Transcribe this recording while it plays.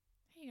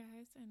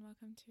guys, and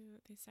welcome to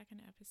the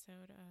second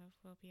episode of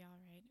We'll Be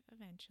Alright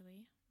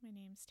Eventually. My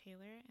name's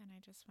Taylor, and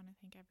I just want to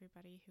thank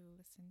everybody who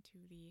listened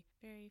to the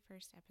very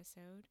first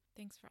episode.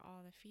 Thanks for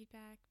all the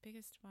feedback.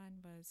 Biggest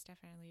one was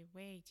definitely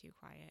way too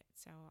quiet,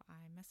 so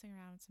I'm messing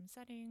around with some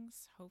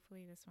settings.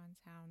 Hopefully this one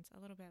sounds a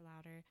little bit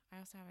louder.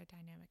 I also have a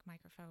dynamic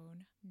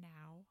microphone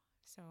now,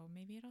 so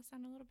maybe it'll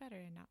sound a little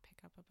better and not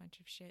pick up a bunch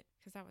of shit,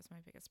 because that was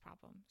my biggest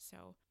problem.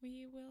 So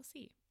we will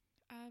see.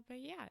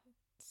 But yeah.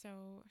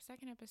 So,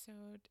 second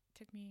episode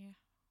took me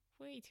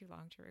way too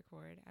long to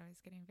record. I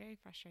was getting very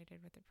frustrated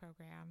with the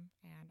program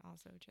and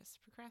also just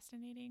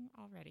procrastinating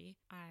already.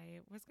 I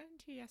was going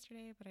to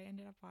yesterday, but I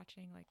ended up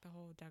watching like the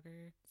whole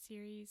Duggar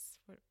series.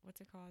 What's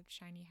it called?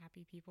 Shiny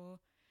Happy People.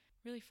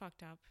 Really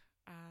fucked up.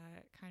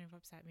 Kind of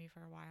upset me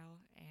for a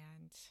while.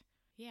 And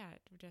yeah,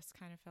 it just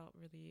kind of felt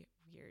really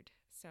weird.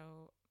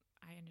 So,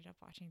 I ended up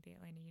watching the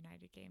Atlanta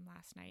United game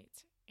last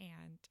night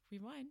and we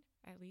won,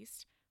 at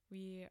least.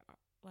 We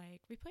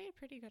played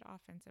pretty good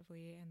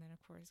offensively, and then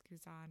of course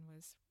Guzan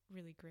was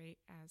really great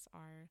as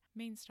our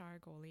main star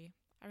goalie.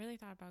 I really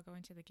thought about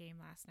going to the game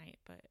last night,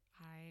 but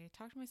I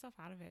talked myself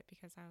out of it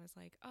because I was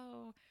like,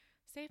 oh,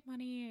 save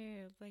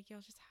money, like you'll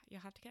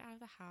have to get out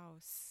of the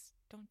house.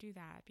 Don't do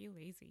that, be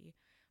lazy.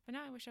 But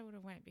now I wish I would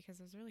have went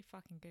because it was a really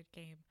fucking good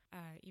game,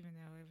 even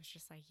though it was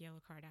just like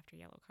yellow card after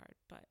yellow card.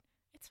 But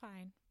it's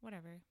fine,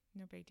 whatever,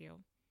 no big deal.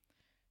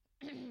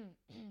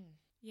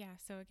 Yeah,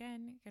 so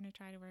again, gonna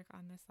try to work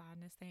on this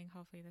loudness thing.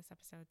 Hopefully this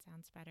episode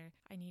sounds better.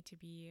 I need to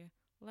be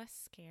less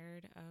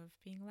scared of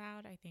being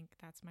loud. I think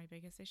that's my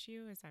biggest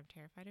issue is I'm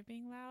terrified of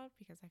being loud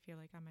because I feel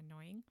like I'm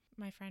annoying.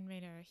 My friend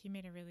made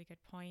a really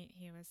good point.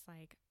 He was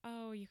like,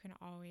 oh, you can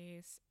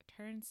always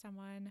turn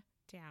someone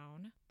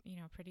down,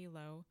 pretty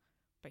low,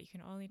 but you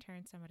can only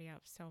turn somebody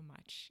up so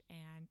much.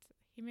 And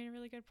he made a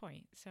really good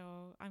point.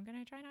 So I'm going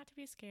to try not to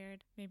be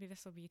scared. Maybe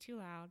this will be too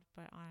loud,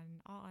 but on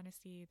all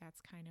honesty,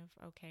 that's kind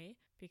of okay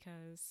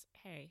because,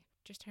 hey,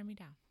 just turn me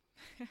down.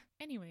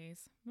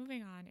 Anyways,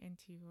 moving on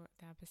into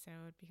the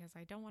episode because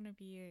I don't want to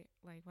be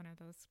like one of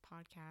those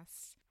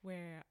podcasts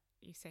where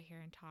you sit here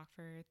and talk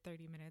for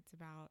 30 minutes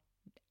about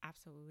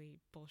absolutely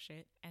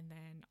bullshit and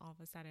then all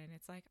of a sudden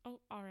it's like, oh,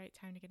 all right,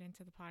 time to get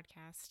into the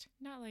podcast.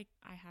 Not like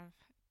I have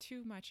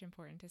too much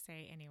important to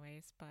say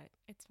anyways, but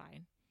it's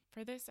fine.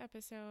 For this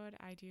episode,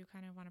 I do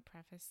kind of want to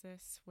preface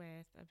this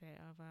with a bit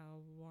of a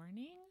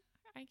warning,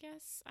 I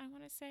guess I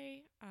want to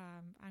say.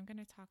 I'm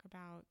going to talk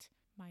about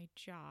my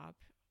job,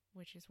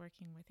 which is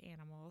working with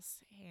animals,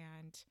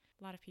 and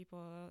a lot of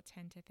people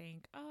tend to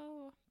think,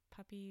 oh,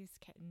 puppies,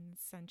 kittens,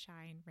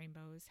 sunshine,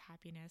 rainbows,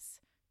 happiness,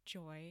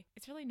 joy.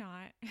 It's really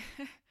not.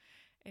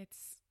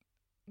 It's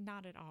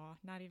not at all,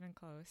 not even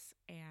close.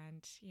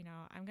 And,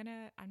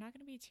 I'm not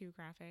gonna be too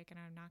graphic and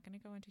I'm not gonna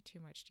go into too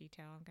much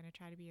detail. I'm gonna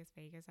try to be as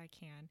vague as I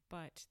can,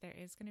 but there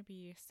is gonna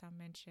be some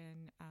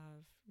mention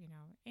of,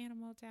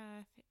 animal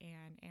death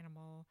and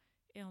animal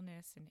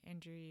illness and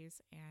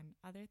injuries and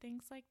other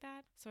things like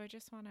that. So I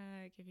just want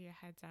to give you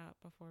a heads up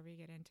before we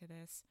get into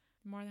this.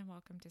 You're more than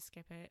welcome to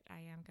skip it. I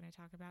am going to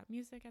talk about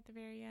music at the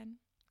very end.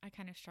 I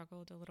kind of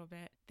struggled a little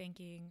bit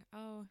thinking,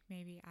 oh,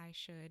 maybe I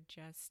should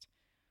just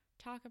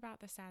talk about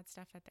the sad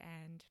stuff at the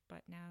end,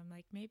 but now I'm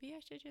like, maybe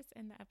I should just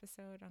end the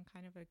episode on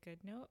kind of a good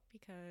note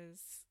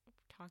because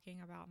talking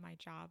about my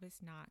job is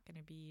not going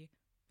to be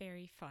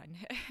very fun.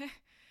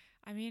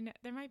 I mean,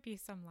 there might be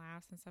some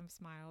laughs and some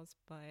smiles,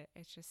 but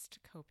it's just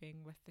coping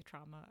with the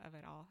trauma of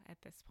it all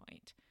at this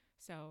point.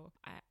 So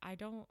I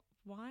don't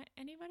want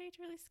anybody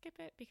to really skip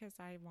it because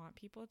I want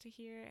people to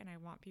hear and I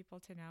want people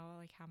to know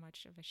like how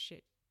much of a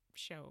shit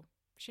show,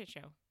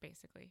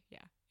 basically.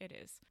 Yeah, it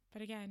is.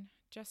 But again,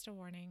 just a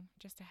warning,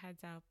 just a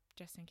heads up,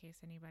 just in case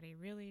anybody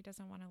really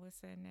doesn't want to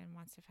listen and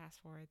wants to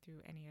fast forward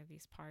through any of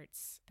these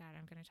parts that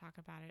I'm going to talk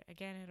about it.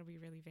 Again, it'll be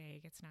really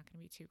vague. It's not going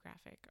to be too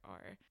graphic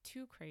or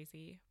too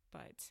crazy,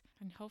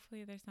 and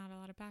hopefully there's not a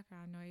lot of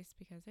background noise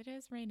because it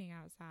is raining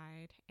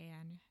outside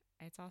and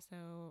it's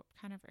also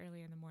kind of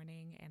early in the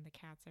morning and the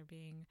cats are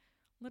being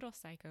little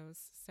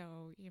psychos,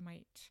 so you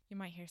might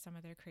hear some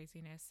of their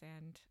craziness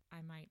and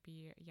I might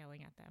be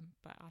yelling at them,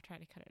 but I'll try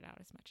to cut it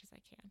out as much as I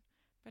can.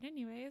 But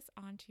anyways,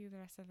 on to the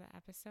rest of the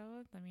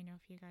episode. Let me know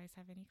if you guys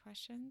have any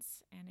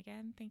questions. And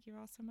again, thank you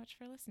all so much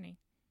for listening.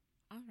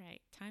 All right,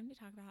 time to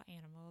talk about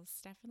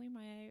animals. Definitely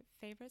my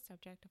favorite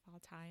subject of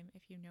all time.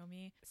 If you know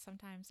me,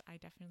 sometimes I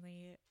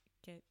definitely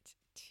get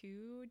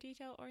too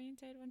detail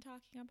oriented when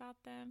talking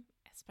about them,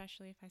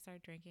 especially if I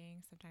start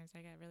drinking. Sometimes I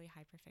get really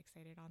hyper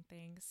fixated on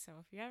things. So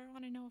if you ever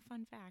want to know a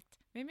fun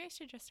fact, maybe I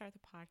should just start the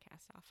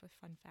podcast off with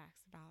fun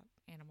facts about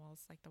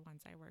animals like the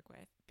ones I work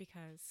with,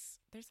 because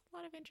there's a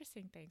lot of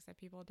interesting things that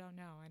people don't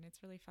know. And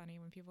it's really funny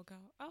when people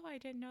go, oh, I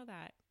didn't know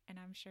that. And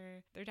I'm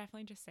sure they're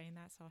definitely just saying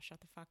that, so I'll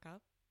shut the fuck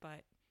up.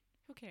 But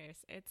who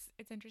cares? It's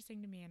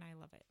interesting to me and I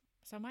love it.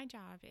 So my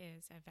job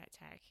is a vet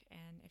tech,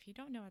 and if you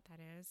don't know what that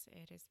is,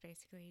 it is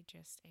basically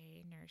just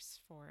a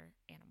nurse for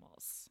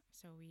animals.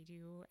 So we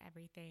do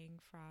everything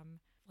from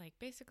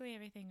basically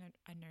everything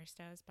a nurse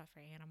does, but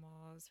for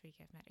animals. We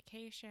give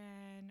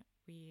medication,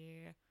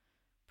 we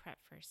prep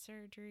for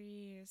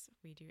surgeries,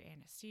 we do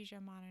anesthesia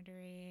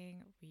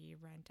monitoring, we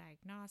run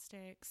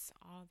diagnostics,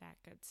 all that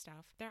good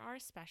stuff. There are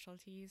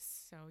specialties,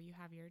 so you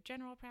have your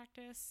general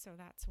practice, so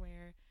that's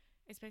where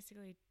it's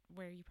basically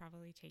where you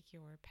probably take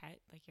your pet,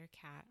 like your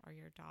cat or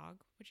your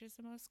dog, which is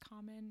the most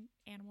common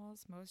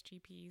animals. Most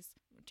GPs,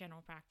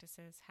 general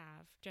practices,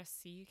 have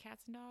just see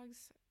cats and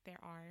dogs. There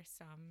are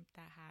some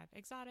that have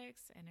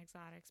exotics, and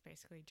exotics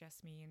basically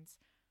just means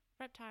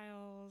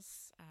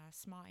reptiles,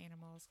 small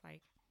animals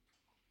like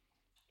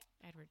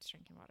Edward's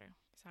drinking water.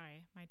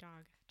 Sorry, my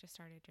dog just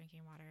started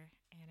drinking water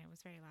and it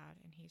was very loud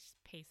and he's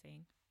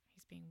pacing.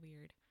 He's being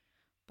weird.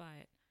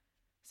 But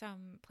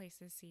some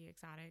places see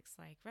exotics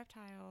like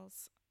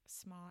reptiles,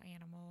 small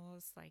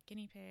animals like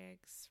guinea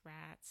pigs,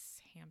 rats,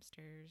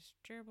 hamsters,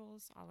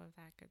 gerbils, all of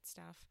that good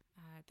stuff.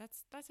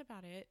 That's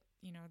about it.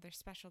 You know, there's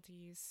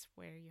specialties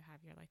where you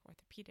have your like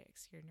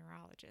orthopedics, your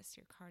neurologist,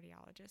 your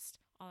cardiologist,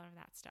 all of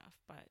that stuff.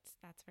 But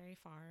that's very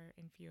far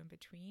and few in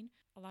between.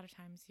 A lot of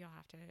times you'll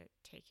have to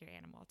take your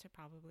animal to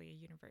probably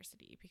a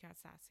university because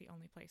that's the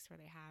only place where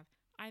they have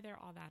either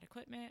all that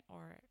equipment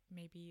or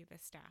maybe the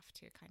staff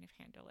to kind of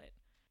handle it.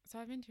 So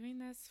I've been doing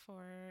this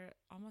for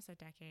almost a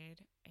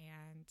decade,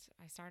 and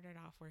I started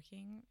off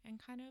working in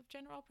kind of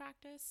general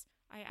practice.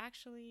 I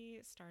actually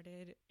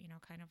started,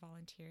 kind of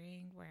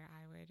volunteering where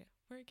I would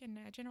work in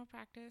a general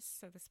practice.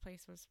 So this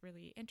place was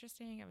really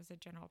interesting. It was a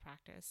general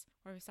practice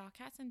where we saw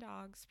cats and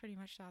dogs pretty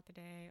much throughout the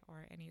day,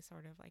 or any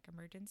sort of like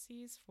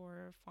emergencies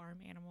for farm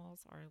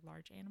animals or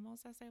large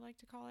animals, as they like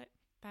to call it.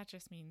 That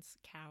just means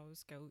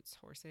cows, goats,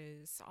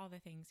 horses, all the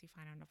things you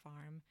find on a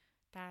farm.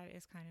 That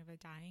is kind of a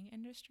dying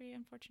industry,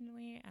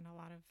 unfortunately, and a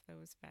lot of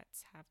those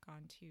vets have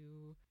gone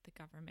to the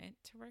government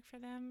to work for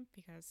them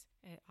because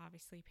it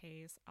obviously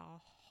pays a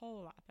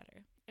whole lot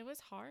better. It was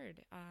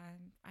hard.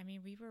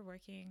 We were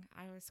working,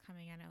 I was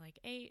coming in at like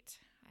 8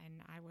 and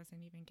I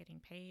wasn't even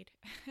getting paid.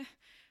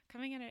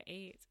 Coming in at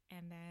 8,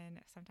 and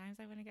then sometimes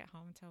I wouldn't get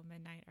home until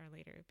midnight or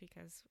later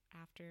because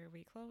after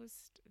we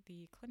closed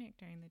the clinic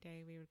during the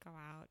day, we would go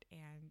out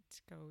and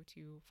go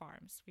to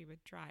farms. We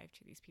would drive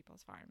to these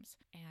people's farms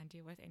and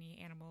deal with any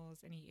animals,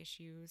 any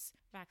issues,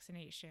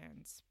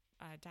 vaccinations,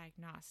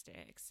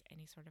 diagnostics,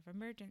 any sort of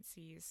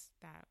emergencies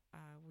that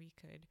we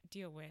could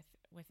deal with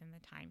within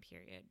the time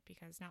period.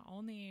 Because not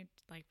only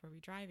like were we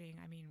driving,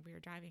 we were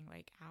driving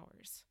like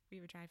hours. We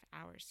would drive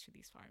hours to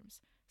these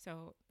farms.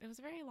 So it was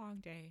a very long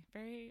day,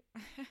 very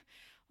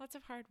lots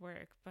of hard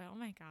work. But oh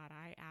my God,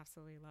 I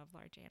absolutely love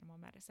large animal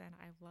medicine.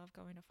 I love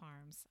going to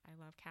farms. I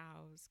love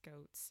cows,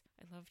 goats.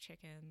 I love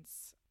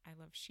chickens. I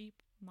love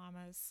sheep,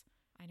 llamas.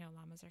 I know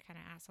llamas are kind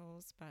of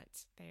assholes,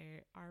 but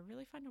they are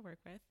really fun to work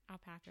with.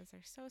 Alpacas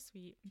are so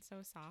sweet and so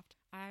soft.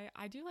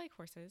 I do like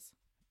horses,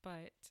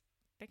 but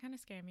they kind of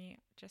scare me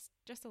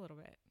just a little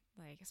bit.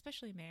 Like,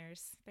 especially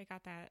mares. They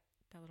got that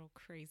little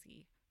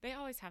crazy. They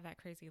always have that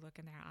crazy look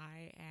in their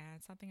eye,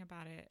 and something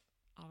about it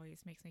always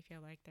makes me feel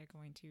like they're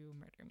going to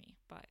murder me.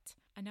 But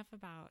enough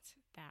about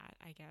that,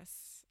 I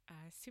guess.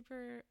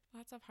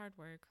 Lots of hard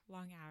work,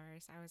 long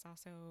hours. I was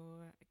also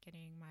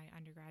getting my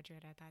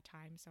undergraduate at that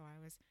time, so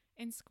I was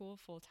in school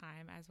full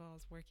time as well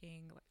as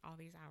working all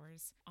these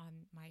hours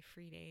on my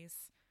free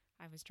days.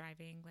 I was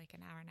driving like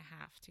an hour and a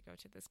half to go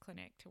to this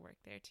clinic to work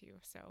there too.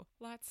 So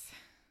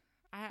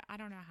I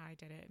don't know how I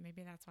did it.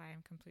 Maybe that's why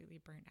I'm completely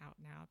burnt out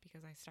now,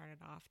 because I started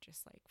off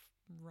just like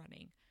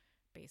running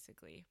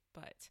basically.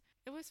 But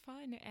it was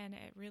fun, and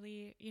it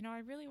really, I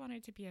really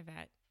wanted to be a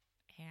vet.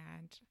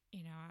 And,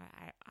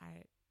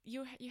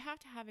 you have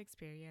to have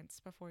experience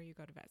before you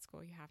go to vet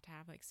school. You have to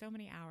have like so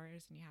many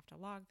hours and you have to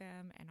log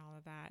them and all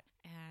of that.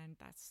 And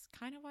that's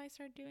kind of why I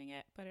started doing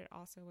it. But it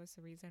also was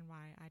the reason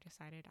why I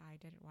decided I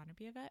didn't want to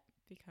be a vet,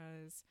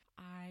 because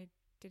I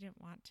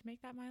didn't want to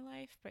make that my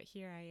life. But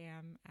here I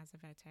am as a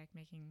vet tech,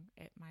 making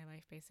it my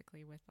life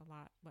basically with a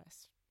lot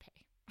less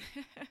pay.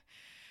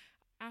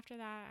 After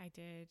that, I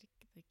did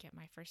get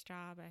my first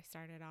job. I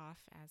started off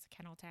as a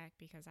kennel tech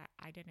because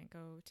I didn't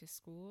go to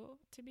school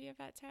to be a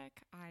vet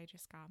tech. I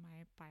just got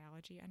my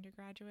biology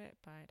undergraduate,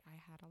 but I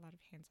had a lot of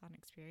hands-on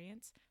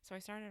experience. So I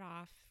started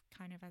off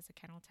kind of as a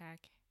kennel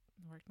tech,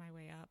 worked my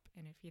way up.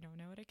 And if you don't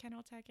know what a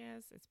kennel tech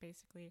is, it's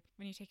basically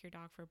when you take your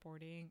dog for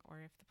boarding,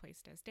 or if the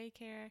place does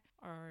daycare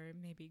or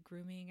maybe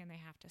grooming and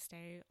they have to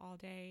stay all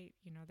day,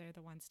 they're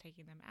the ones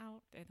taking them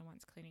out. They're the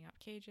ones cleaning up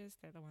cages.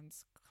 They're the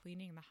ones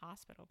cleaning the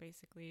hospital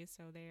basically.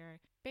 So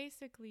they're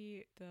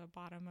basically the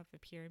bottom of the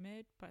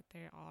pyramid, but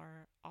they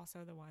are also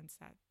the ones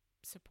that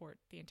support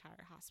the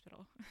entire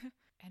hospital.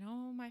 And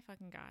oh my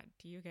fucking God,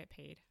 do you get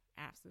paid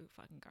absolute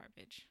fucking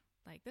garbage.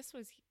 Like, this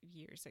was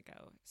years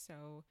ago,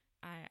 so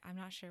I'm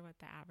not sure what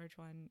the average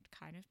one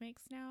kind of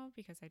makes now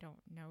because I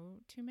don't know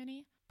too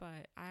many,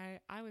 but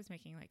I was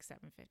making like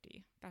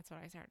 $750. That's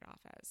what I started off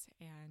as,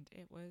 and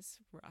it was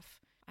rough.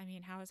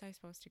 How was I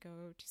supposed to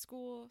go to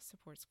school,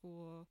 support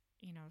school?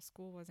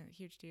 School wasn't a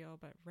huge deal,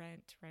 but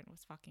rent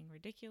was fucking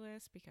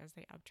ridiculous because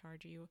they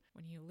upcharge you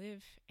when you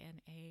live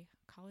in a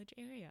college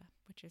area,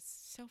 which is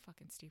so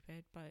fucking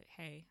stupid. But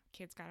hey,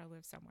 kids gotta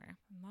live somewhere.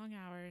 Long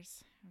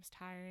hours. It was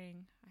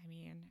tiring.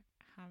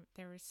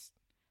 There was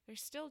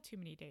there's still too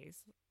many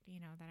days,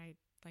 that I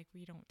like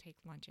we don't take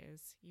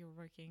lunches. You're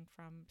working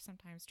from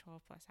sometimes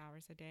 12 plus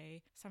hours a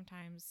day.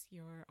 Sometimes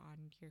you're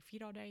on your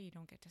feet all day. You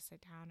don't get to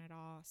sit down at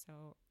all.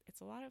 So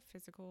it's a lot of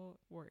physical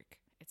work.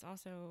 It's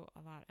also a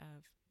lot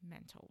of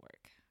mental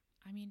work.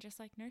 I mean, just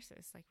like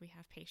nurses, like we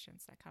have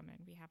patients that come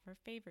in. We have our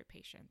favorite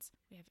patients.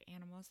 We have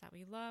animals that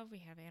we love.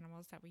 We have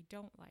animals that we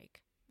don't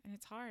like. And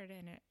it's hard.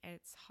 And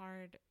it's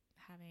hard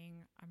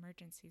having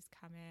emergencies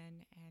come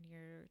in and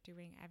you're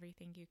doing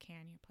everything you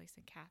can. You're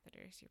placing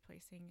catheters, you're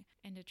placing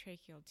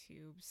endotracheal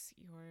tubes,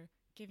 you're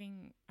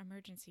giving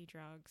emergency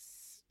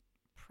drugs,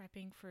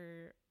 prepping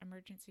for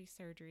emergency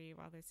surgery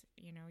while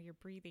you're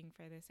breathing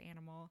for this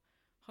animal,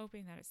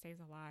 hoping that it stays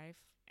alive,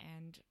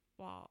 and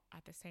while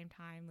at the same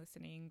time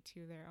listening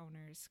to their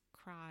owners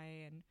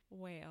cry and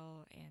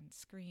wail and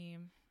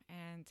scream,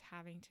 and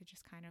having to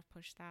just kind of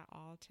push that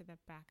all to the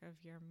back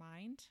of your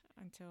mind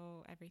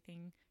until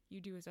everything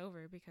you do is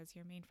over, because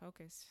your main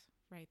focus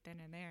right then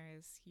and there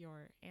is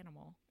your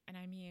animal. And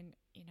I mean,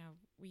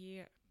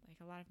 we, like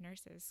a lot of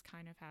nurses,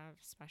 kind of have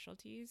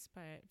specialties,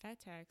 but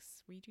vet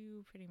techs, we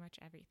do pretty much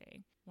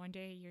everything. One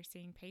day you're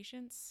seeing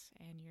patients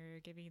and you're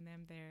giving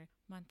them their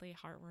monthly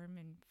heartworm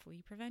and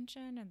flea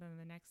prevention, and then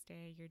the next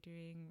day you're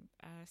doing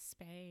a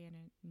spay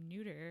and a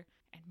neuter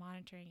and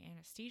monitoring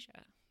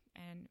anesthesia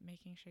and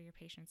making sure your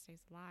patient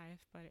stays alive.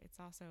 But it's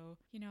also,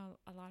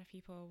 a lot of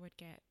people would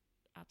get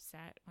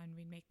upset when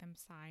we make them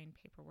sign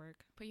paperwork,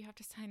 but you have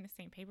to sign the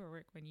same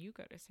paperwork when you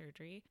go to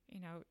surgery.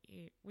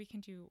 We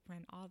can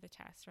run all the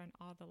tests, run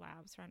all the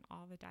labs, run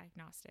all the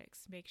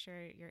diagnostics, make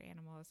sure your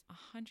animal is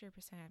 100%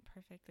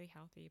 perfectly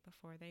healthy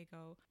before they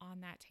go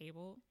on that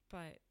table,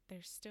 but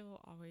there's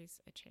still always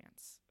a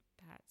chance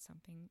that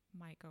something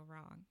might go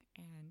wrong.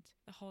 And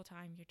the whole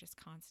time you're just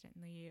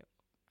constantly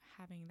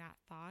having that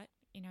thought.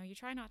 You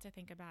try not to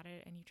think about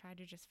it and you try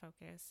to just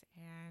focus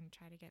and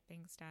try to get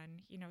things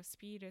done.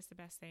 Speed is the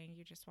best thing.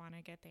 You just want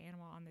to get the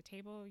animal on the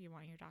table. You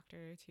want your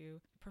doctor to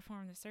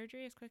perform the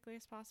surgery as quickly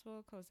as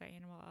possible, close that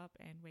animal up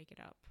and wake it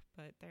up.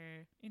 But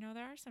there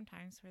are some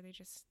times where they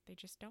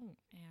just don't.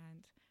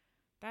 And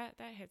that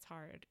hits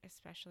hard,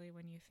 especially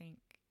when you think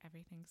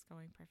everything's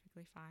going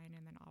perfectly fine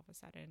and then all of a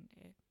sudden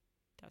it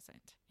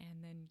doesn't.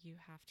 And then you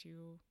have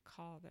to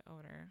call the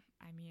owner.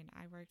 I mean,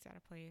 I've worked at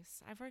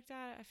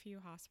a few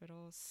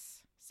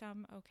hospitals,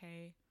 some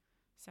okay,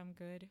 some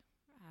good,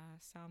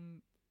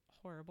 some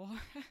horrible.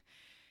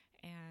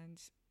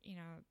 And,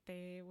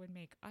 they would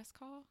make us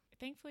call.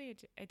 Thankfully,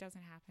 it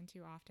doesn't happen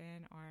too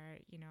often, or,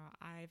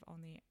 I've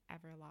only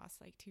ever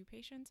lost like 2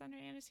 patients under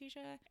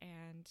anesthesia.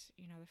 And,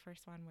 the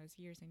first one was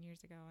years and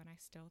years ago, and I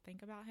still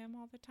think about him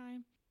all the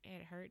time.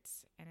 It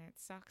hurts and it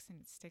sucks and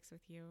it sticks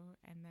with you.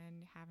 And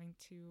then having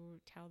to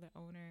tell the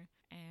owner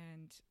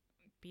and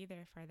be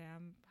there for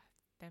them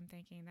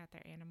thinking that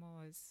their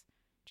animal is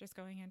just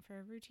going in for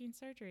a routine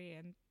surgery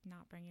and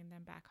not bringing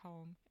them back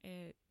home,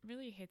 it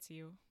really hits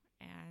you.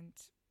 And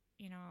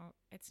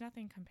it's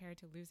nothing compared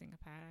to losing a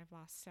pet. I've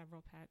lost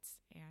several pets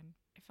and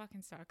it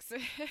fucking sucks.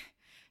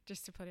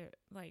 Just to put it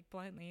like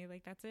bluntly,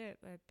 like that's it.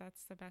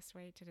 That's the best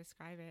way to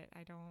describe it.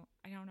 I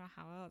don't know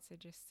how else.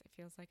 It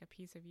feels like a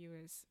piece of you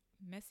is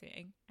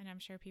missing. And I'm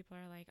sure people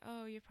are like,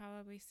 oh, you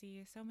probably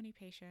see so many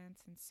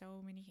patients and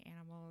so many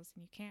animals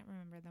and you can't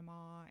remember them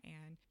all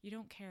and you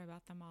don't care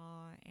about them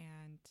all.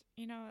 And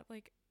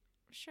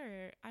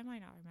sure, I might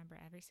not remember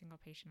every single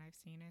patient I've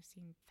seen. I've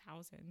seen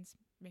thousands,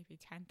 maybe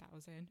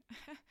 10,000.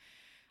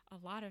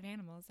 A lot of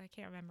animals. I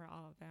can't remember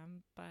all of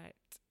them, but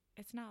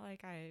it's not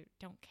like I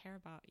don't care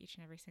about each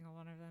and every single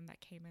one of them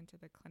that came into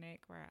the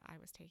clinic where I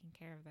was taking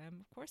care of them.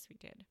 Of course we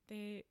did.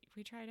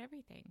 We tried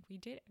everything. We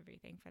did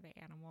everything for the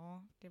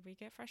animal. Did we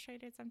get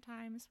frustrated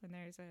sometimes when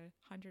there's a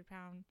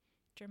 100-pound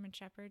German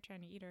Shepherd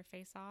trying to eat our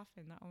face off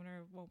and the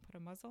owner won't put a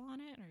muzzle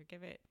on it or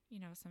give it,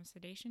 some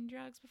sedation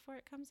drugs before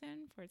it comes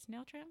in for its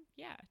nail trim?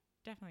 Yeah,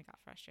 definitely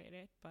got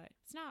frustrated, but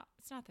it's not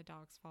the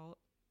dog's fault.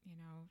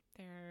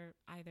 They're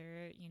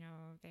either,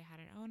 they had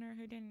an owner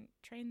who didn't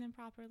train them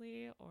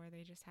properly, or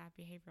they just have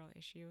behavioral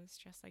issues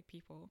just like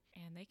people,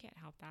 and they can't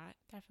help that.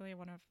 Definitely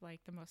one of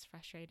like the most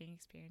frustrating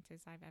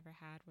experiences I've ever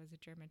had was a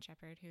German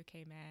Shepherd who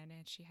came in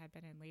and she had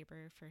been in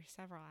labor for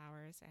several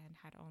hours and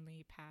had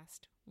only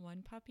passed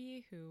one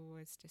puppy who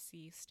was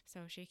deceased.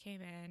 So she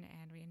came in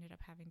and we ended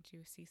up having to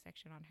do a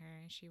C-section on her,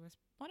 and she was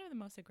one of the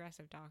most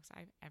aggressive dogs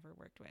I've ever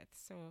worked with.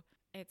 So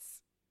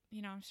it's,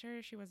 I'm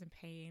sure she was in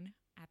pain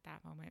at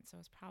that moment, so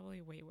it's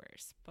probably way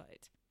worse.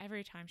 But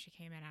every time she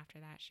came in after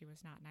that, she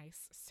was not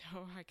nice.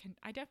 So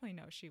I definitely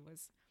know she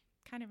was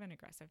kind of an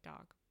aggressive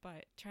dog.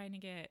 But trying to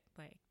get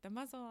like the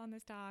muzzle on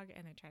this dog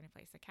and then trying to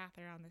place the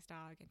catheter on this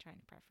dog and trying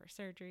to prep for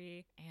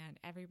surgery, and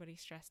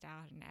everybody's stressed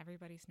out and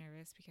everybody's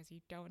nervous because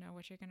you don't know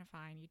what you're going to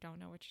find. You don't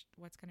know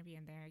what's going to be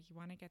in there. You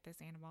want to get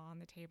this animal on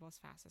the table as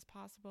fast as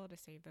possible to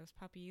save those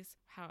puppies.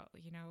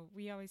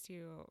 We always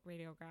do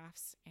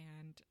radiographs,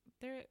 and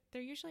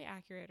they're usually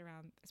accurate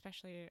around,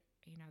 especially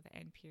the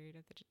end period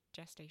of the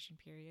gestation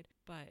period.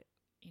 But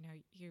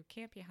you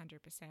can't be 100%.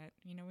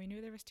 We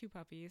knew there was 2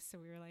 puppies, so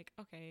we were like,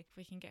 okay, if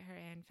we can get her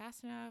in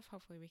fast enough,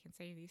 hopefully we can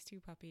save these 2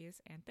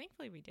 puppies. And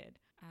thankfully we did.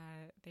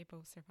 They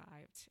both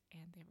survived,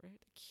 and they were the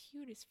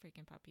cutest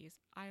freaking puppies.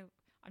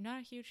 I'm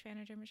not a huge fan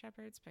of German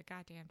Shepherds, but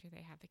goddamn do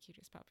they have the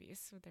cutest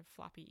puppies with their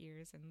floppy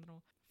ears and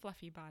little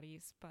fluffy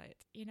bodies. But,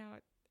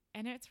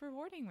 and it's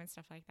rewarding when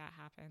stuff like that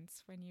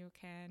happens, when you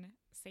can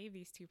save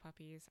these 2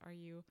 puppies, or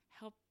you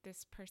help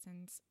this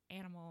person's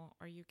animal,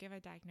 or you give a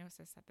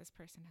diagnosis that this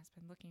person has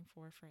been looking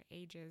for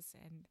ages,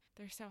 and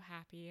they're so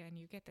happy, and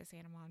you get this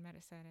animal on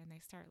medicine and they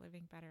start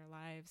living better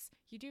lives.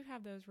 You do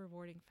have those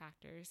rewarding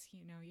factors.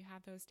 You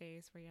have those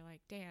days where you're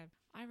like, damn,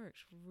 I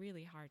worked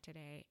really hard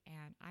today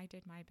and I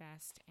did my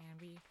best.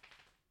 And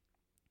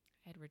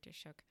Edward just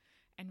shook,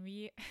 and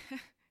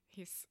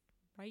he's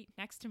right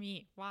next to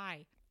me.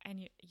 Why?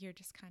 And you're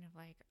just kind of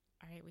like,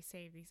 all right, we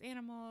saved these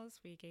animals.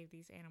 We gave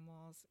these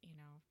animals,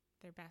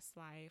 their best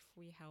life.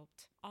 We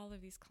helped all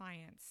of these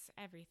clients,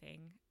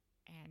 everything.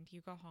 And you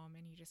go home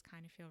and you just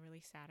kind of feel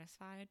really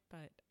satisfied.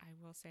 But I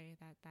will say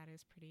that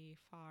is pretty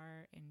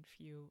far and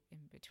few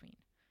in between.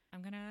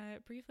 I'm going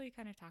to briefly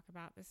kind of talk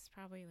about, this is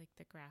probably like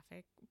the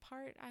graphic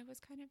part I was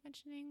kind of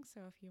mentioning.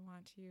 So if you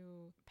want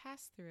to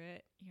pass through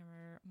it,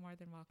 you're more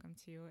than welcome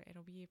to.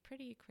 It'll be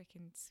pretty quick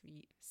and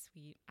sweet.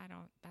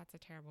 That's a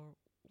terrible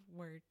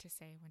word to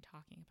say when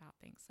talking about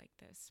things like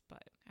this,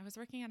 but I was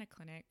working at a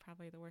clinic,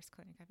 probably the worst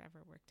clinic I've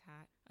ever worked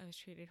at. I was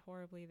treated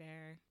horribly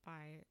there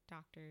by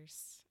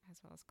doctors as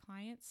well as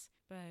clients,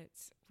 but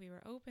we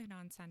were open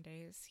on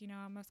Sundays.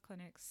 Most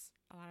clinics,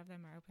 a lot of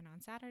them are open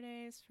on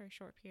Saturdays for a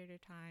short period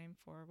of time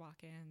for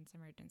walk-ins,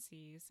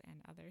 emergencies, and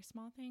other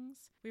small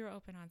things. We were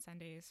open on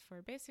Sundays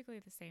for basically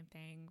the same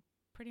thing,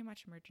 pretty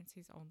much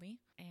emergencies only.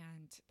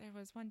 And there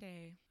was one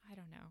day, I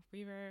don't know,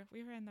 we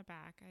were in the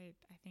back. I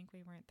think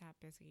we weren't that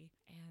busy,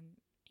 and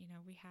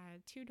we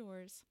had 2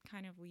 doors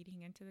kind of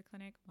leading into the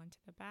clinic, one to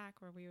the back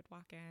where we would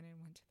walk in, and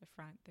one to the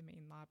front, the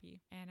main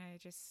lobby. And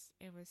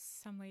it was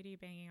some lady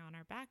banging on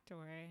our back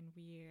door, and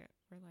we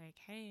were like,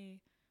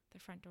 hey, the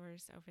front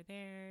door's over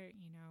there,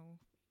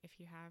 if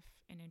you have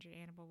an injured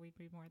animal, we'd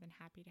be more than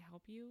happy to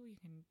help you. You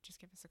can just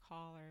give us a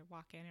call or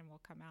walk in and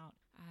we'll come out.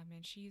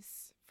 And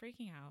she's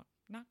freaking out,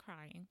 not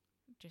crying.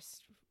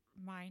 Just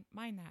mind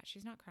that.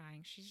 She's not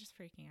crying. She's just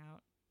freaking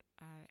out.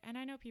 And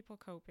I know people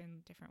cope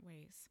in different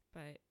ways,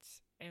 but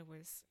it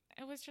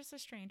was just a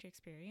strange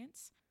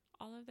experience.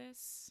 All of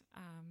this,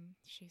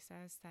 she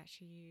says that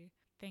she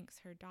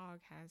thinks her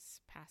dog has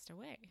passed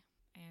away.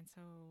 And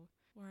so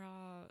we're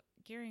all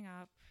gearing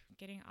up,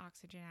 getting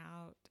oxygen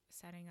out,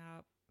 setting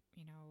up,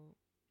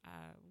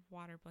 a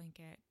water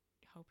blanket,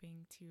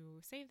 hoping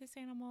to save this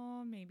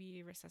animal,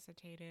 maybe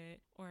resuscitate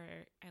it, or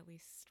at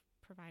least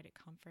provide it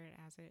comfort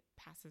as it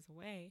passes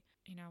away.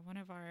 One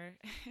of our,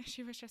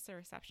 she was just a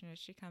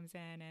receptionist. She comes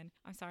in, and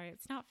I'm sorry,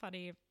 it's not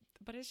funny,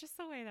 but it's just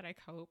the way that I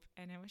cope.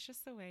 And it was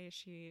just the way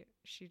she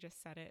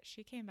just said it.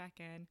 She came back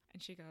in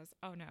and she goes,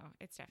 oh no,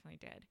 it's definitely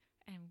dead.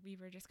 And we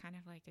were just kind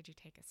of like, did you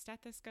take a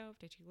stethoscope?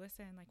 Did you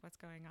listen? Like, what's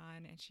going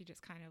on? And she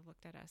just kind of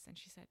looked at us and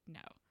she said,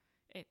 no,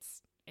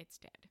 it's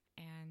dead.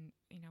 And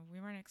we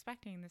weren't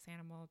expecting this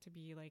animal to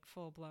be like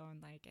full blown,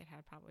 like it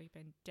had probably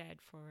been dead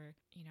for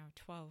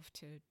 12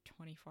 to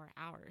 24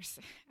 hours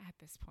at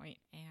this point.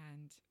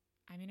 And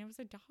I mean, it was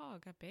a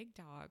dog, a big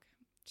dog.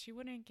 She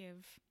wouldn't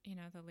give,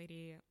 the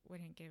lady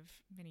wouldn't give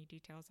many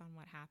details on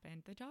what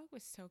happened. The dog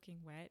was soaking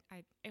wet.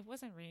 It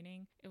wasn't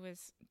raining. It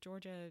was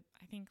Georgia,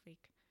 I think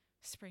like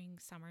spring,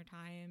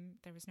 summertime.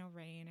 There was no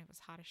rain. It was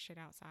hot as shit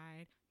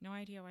outside. No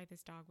idea why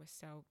this dog was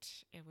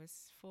soaked. It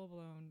was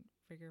full-blown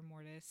rigor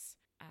mortis.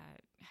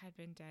 Had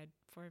been dead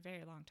for a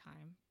very long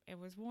time. It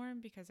was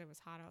warm because it was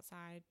hot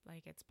outside.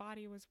 Like, its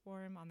body was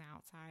warm on the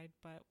outside,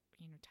 but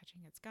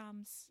touching its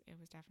gums, it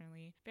was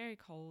definitely very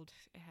cold.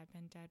 It had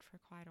been dead for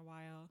quite a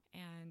while,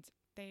 and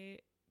they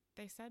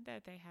said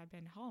that they had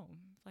been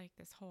home like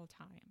this whole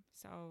time.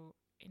 So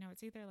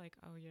it's either like,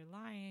 oh, you're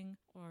lying,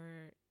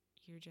 or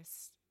you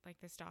just like,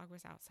 this dog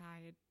was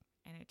outside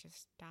and it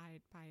just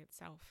died by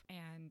itself.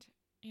 And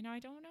I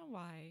don't know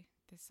why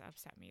this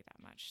upset me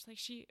that much. Like,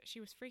 she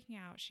was freaking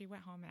out. She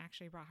went home and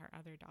actually brought her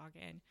other dog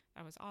in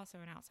that was also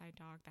an outside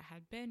dog that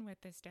had been with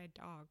this dead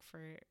dog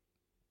for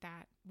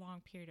that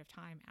long period of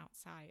time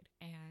outside.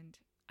 And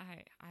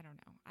I don't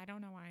know. I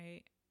don't know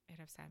why it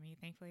upset me.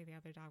 Thankfully, the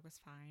other dog was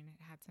fine.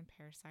 It had some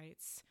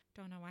parasites.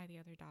 Don't know why the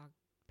other dog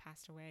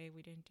passed away.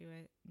 We didn't do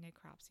a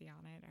necropsy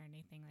on it or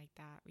anything like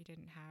that. We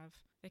didn't have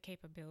the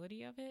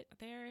capability of it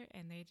there,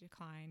 and they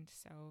declined.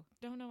 So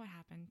don't know what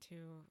happened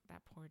to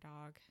that poor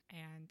dog.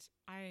 And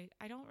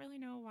I don't really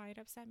know why it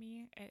upset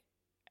me.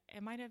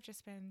 It might have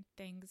just been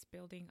things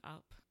building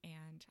up,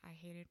 and I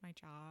hated my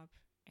job,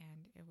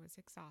 and it was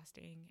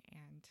exhausting,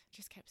 and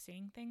just kept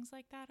seeing things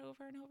like that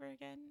over and over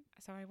again.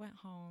 So I went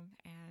home,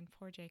 and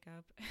poor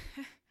Jacob,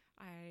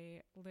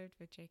 I lived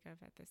with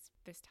Jacob at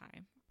this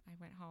time. I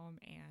went home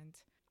and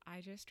I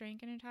just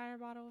drank an entire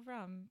bottle of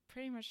rum,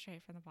 pretty much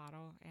straight from the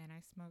bottle, and I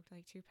smoked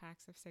like 2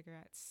 packs of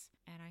cigarettes,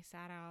 and I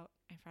sat out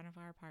in front of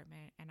our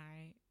apartment and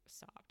I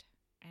sobbed.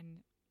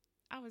 And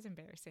I was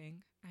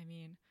embarrassing. I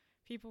mean,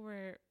 people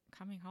were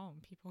coming home.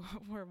 People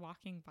were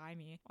walking by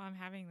me while I'm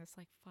having this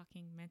like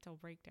fucking mental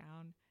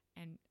breakdown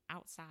and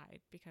outside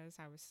because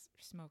I was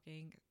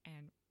smoking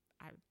and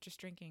I just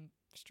drinking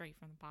straight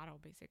from the bottle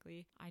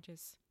basically.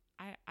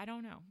 I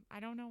don't know. I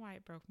don't know why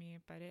it broke me,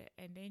 but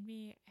it made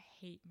me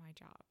hate my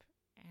job.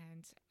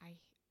 And I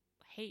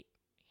hate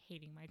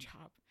hating my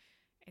job.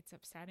 It's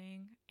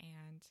upsetting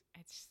and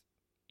it's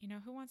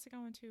who wants to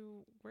go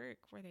into work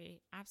where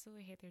they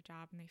absolutely hate their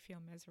job and they feel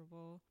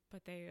miserable,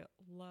 but they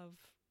love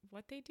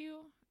what they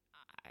do?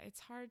 It's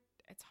hard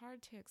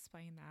to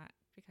explain that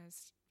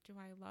because do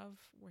I love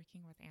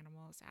working with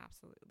animals?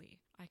 Absolutely.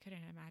 I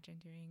couldn't imagine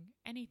doing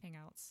anything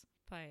else.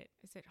 But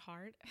is it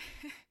hard?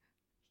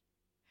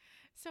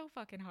 So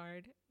fucking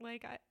hard.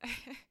 Like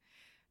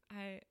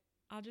I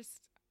I'll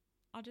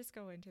just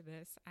go into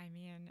this. I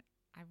mean,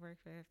 I've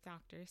worked with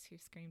doctors who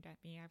screamed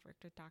at me. I've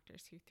worked with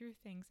doctors who threw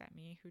things at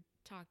me, who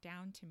talked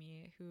down to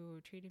me,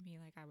 who treated me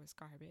like I was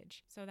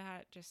garbage. So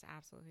that just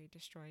absolutely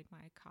destroyed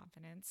my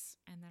confidence.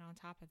 And then on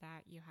top of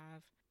that, you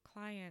have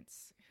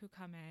clients who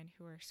come in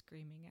who are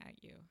screaming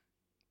at you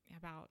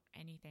about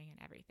anything and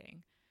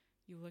everything.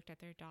 You looked at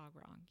their dog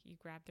wrong. You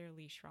grabbed their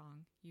leash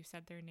wrong. You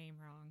said their name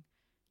wrong.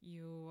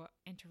 You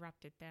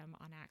interrupted them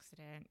on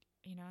accident,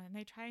 and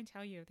they try and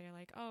tell you, they're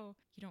like, oh,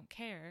 you don't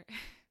care.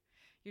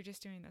 You're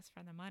just doing this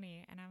for the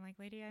money. And I'm like,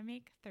 lady, I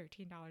make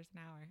 $13 an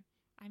hour.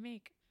 I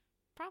make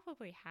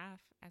probably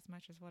half as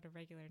much as what a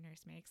regular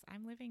nurse makes.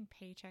 I'm living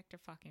paycheck to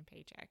fucking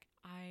paycheck.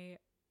 I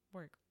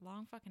work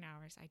long fucking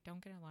hours. I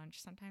don't get a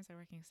lunch. Sometimes I'm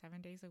working 7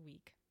 days a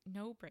week.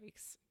 No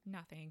breaks,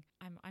 nothing.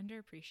 I'm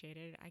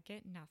underappreciated. I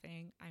get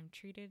nothing. I'm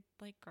treated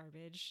like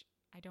garbage.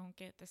 I don't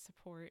get the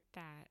support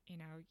that,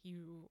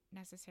 you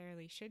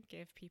necessarily should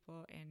give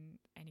people in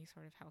any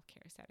sort of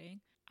healthcare setting.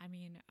 I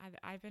mean,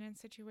 I've been in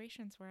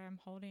situations where I'm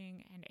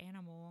holding an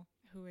animal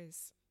who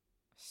is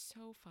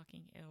so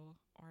fucking ill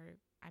or,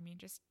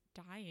 just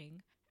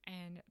dying.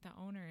 And the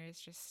owner is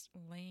just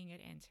laying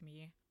it into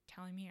me,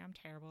 telling me I'm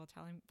terrible,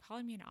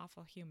 calling me an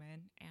awful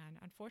human. And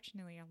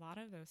unfortunately, a lot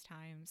of those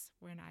times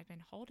when I've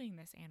been holding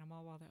this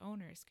animal while the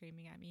owner is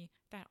screaming at me,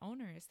 that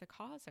owner is the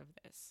cause of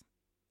this.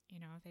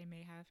 They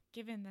may have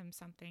given them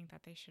something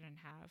that they shouldn't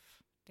have.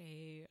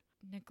 They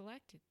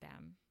neglected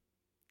them.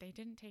 They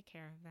didn't take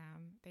care of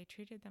them. They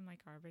treated them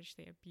like garbage.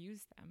 They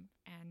abused them.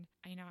 And,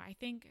 I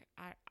think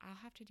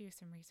I'll have to do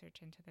some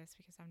research into this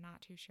because I'm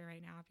not too sure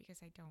right now because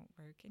I don't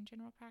work in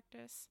general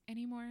practice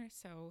anymore.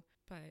 So,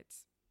 but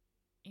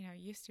it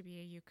used to be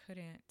you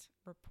couldn't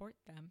report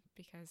them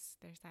because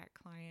there's that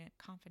client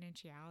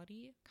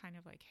confidentiality, kind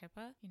of like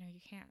HIPAA. You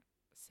can't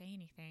say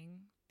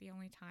anything. The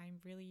only time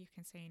really you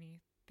can say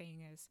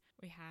anything is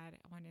we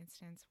had one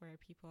instance where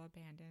people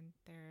abandoned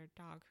their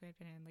dog who had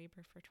been in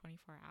labor for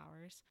 24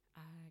 hours,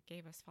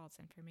 gave us false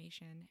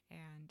information,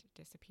 and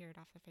disappeared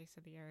off the face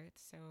of the earth.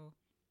 So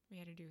we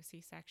had to do a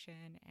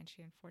C-section, and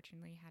she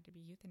unfortunately had to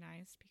be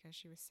euthanized because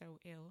she was so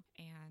ill.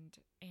 And,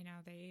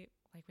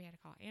 we had to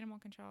call animal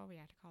control, we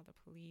had to call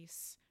the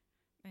police,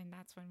 and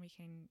that's when we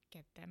can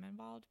get them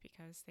involved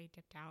because they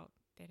dipped out,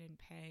 they didn't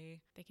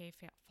pay, they gave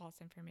false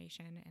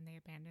information, and they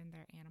abandoned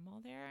their animal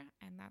there.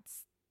 And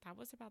that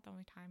was about the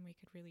only time we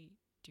could really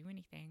do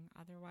anything.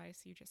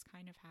 Otherwise, you just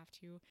kind of have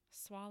to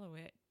swallow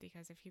it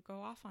because if you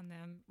go off on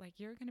them, like,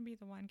 you're going to be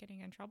the one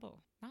getting in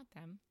trouble, not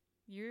them.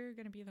 You're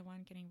going to be the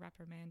one getting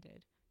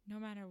reprimanded, no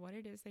matter what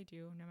it is they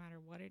do, no matter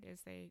what it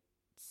is they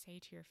say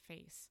to your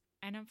face.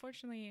 And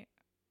unfortunately,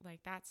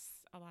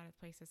 that's a lot of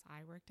places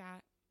I worked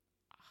at.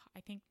 I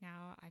think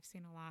now I've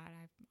seen a lot.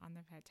 I'm on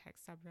the vet tech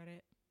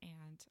subreddit,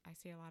 and I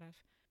see a lot of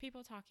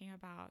people talking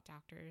about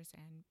doctors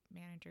and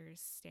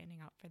managers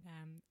standing up for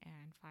them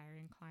and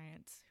firing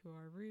clients who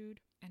are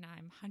rude. And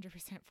I'm 100%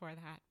 for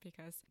that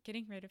because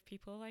getting rid of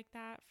people like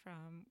that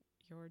from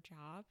your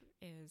job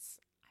is,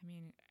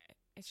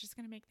 it's just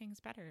going to make things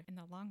better in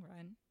the long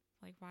run.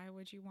 Like, why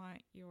would you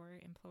want your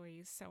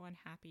employees so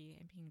unhappy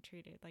and being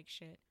treated like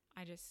shit?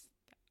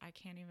 I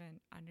can't even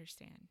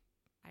understand.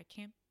 I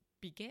can't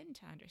begin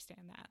to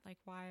understand that. Like,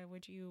 why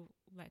would you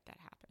let that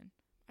happen?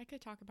 I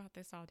could talk about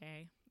this all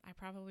day. I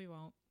probably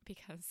won't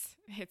because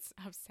it's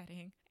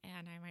upsetting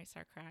and I might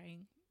start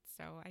crying.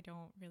 So I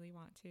don't really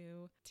want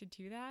to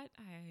do that.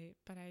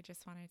 But I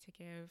just wanted to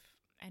give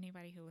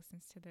anybody who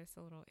listens to this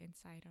a little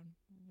insight on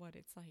what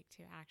it's like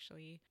to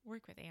actually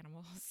work with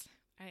animals.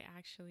 I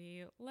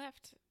actually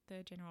left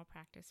the general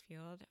practice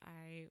field.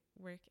 I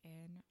work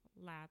in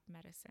lab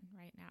medicine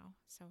right now.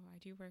 So I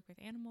do work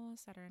with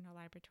animals that are in a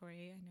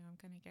laboratory. I know I'm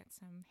going to get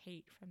some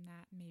hate from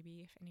that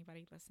maybe if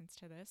anybody listens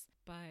to this,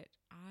 but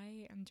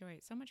I enjoy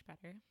it so much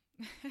better.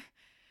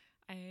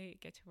 I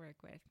get to work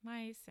with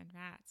mice and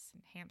rats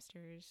and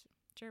hamsters,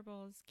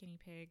 gerbils, guinea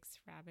pigs,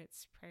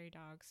 rabbits, prairie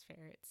dogs,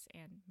 ferrets,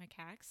 and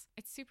macaques.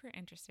 It's super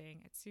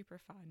interesting. It's super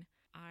fun.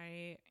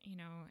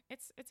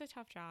 It's a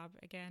tough job.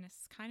 Again,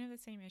 it's kind of the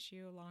same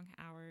issue, long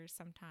hours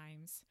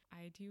sometimes.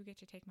 I do get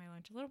to take my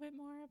lunch a little bit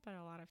more, but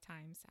a lot of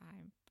times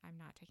I'm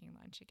not taking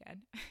lunch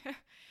again,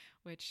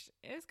 which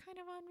is kind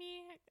of on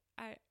me.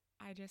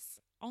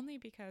 only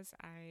because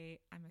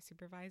I'm a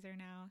supervisor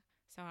now.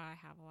 So I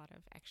have a lot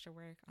of extra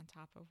work on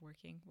top of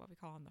working what we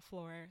call on the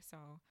floor. So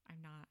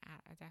I'm not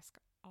at a desk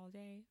all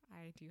day.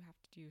 I do have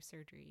to do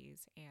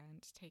surgeries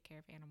and take care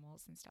of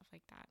animals and stuff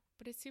like that.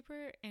 But it's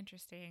super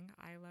interesting.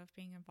 I love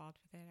being involved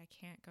with it. I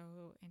can't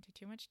go into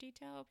too much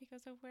detail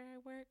because of where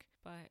I work,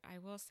 but I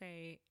will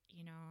say,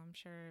 I'm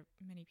sure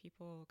many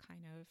people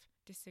kind of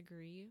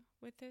disagree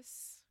with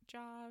this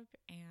job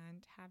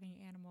and having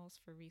animals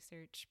for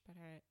research, but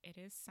it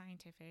is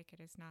scientific. It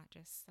is not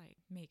just like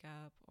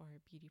makeup or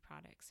beauty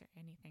products or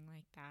anything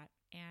like that.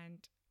 And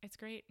it's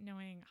great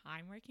knowing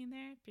I'm working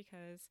there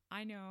because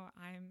I know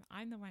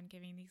I'm the one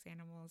giving these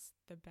animals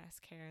the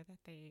best care that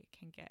they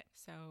can get.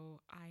 So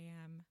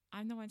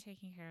I'm the one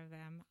taking care of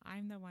them.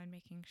 I'm the one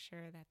making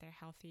sure that they're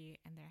healthy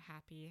and they're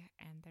happy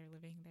and they're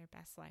living their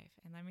best life.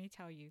 And let me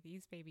tell you,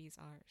 these babies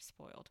are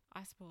spoiled.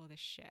 I spoil the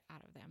shit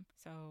out of them.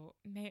 So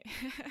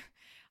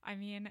I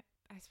mean,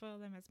 I spoil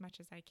them as much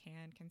as I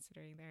can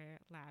considering they're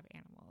lab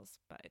animals,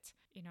 but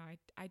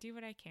I do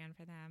what I can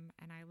for them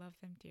and I love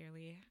them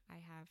dearly. I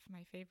have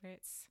my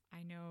favorites.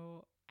 I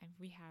know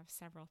we have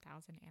several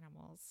thousand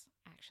animals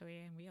actually,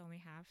 and we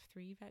only have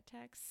 3 vet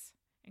techs,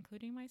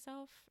 including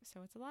myself.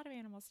 So it's a lot of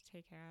animals to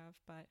take care of,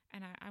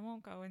 and I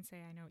won't go and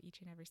say I know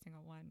each and every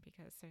single one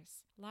because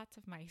there's lots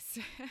of mice,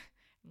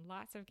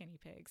 lots of guinea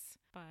pigs,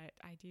 but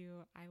I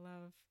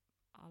love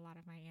a lot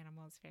of my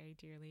animals very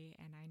dearly,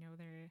 and I know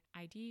their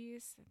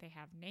IDs, they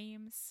have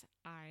names.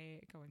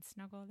 I go and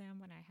snuggle them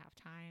when I have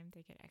time.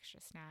 They get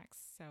extra snacks.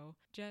 So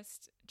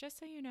just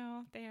so you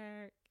know, they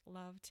are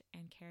loved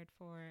and cared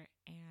for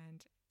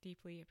and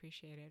deeply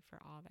appreciated for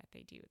all that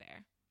they do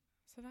there.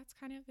 So that's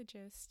kind of the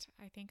gist.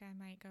 I think I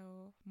might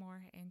go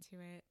more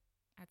into it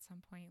at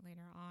some point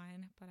later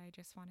on, but I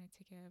just wanted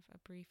to give a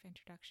brief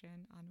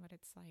introduction on what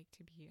it's like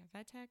to be a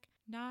vet tech.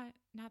 Not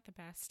the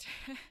best.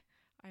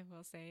 I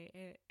will say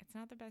it's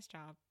not the best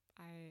job.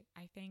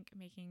 I think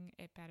making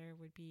it better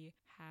would be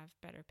have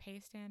better pay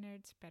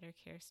standards, better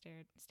care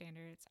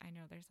standards. I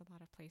know there's a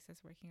lot of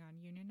places working on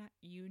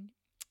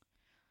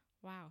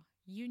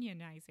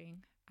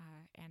unionizing,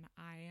 and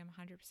I am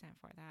 100%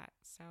 for that.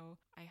 So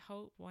I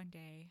hope one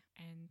day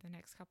in the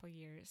next couple of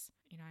years,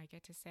 I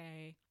get to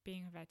say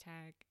being a vet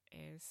tech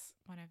is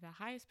one of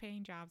the highest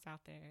paying jobs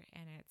out there,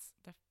 and it's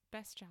the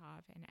best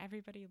job and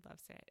everybody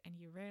loves it, and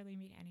you rarely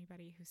meet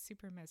anybody who's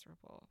super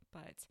miserable,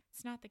 but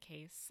it's not the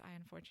case. I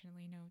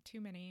unfortunately know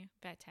too many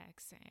vet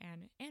techs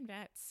and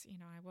vets.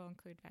 I will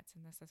include vets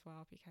in this as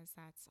well because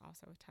that's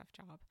also a tough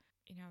job.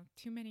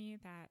 Too many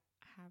that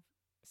have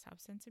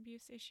substance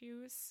abuse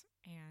issues,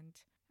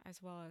 and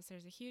as well as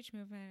there's a huge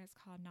movement. It's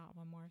called Not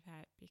One More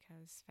Vet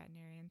because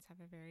veterinarians have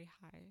a very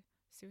high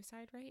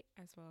suicide rate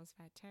as well as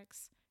vet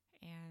techs.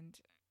 And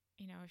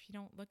if you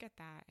don't look at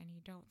that and you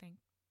don't think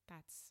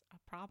that's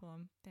a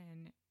problem,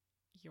 then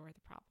you're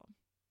the problem,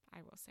 I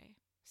will say.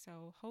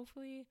 So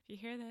hopefully if you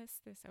hear this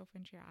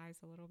opens your eyes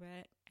a little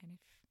bit, and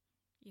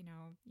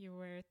if you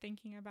were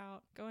thinking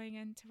about going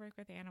in to work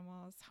with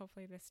animals,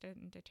 hopefully this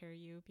didn't deter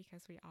you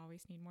because we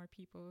always need more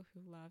people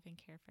who love and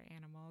care for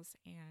animals,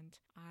 and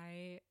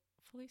I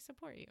fully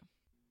support you.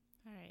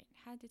 All right,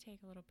 had to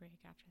take a little break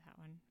after that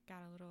one.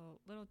 Got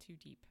a little too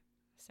deep.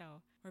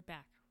 So we're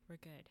back. We're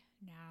good.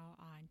 Now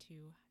on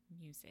to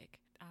music.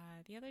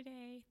 The other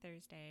day,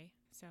 Thursday,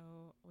 so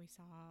we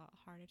saw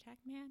Heart Attack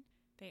Man.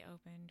 They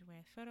opened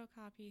with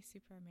Photocopy,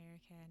 Super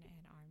American,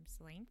 and Arm's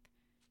Length,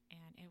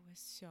 and it was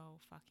so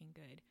fucking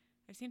good.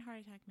 I've seen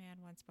Heart Attack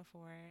Man once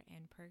before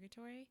in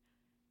Purgatory.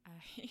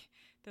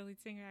 The lead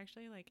singer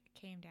actually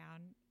came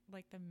down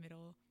the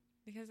middle,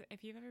 because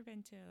if you've ever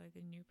been to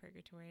the new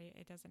Purgatory,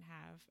 it doesn't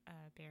have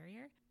a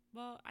barrier.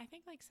 Well, I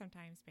think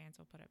sometimes bands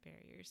will put up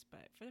barriers,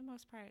 but for the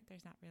most part,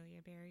 there's not really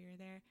a barrier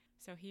there.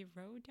 So he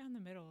rode down the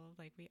middle,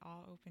 we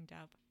all opened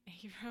up.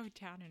 He rode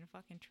down in a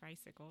fucking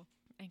tricycle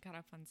and got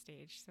up on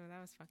stage. So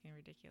that was fucking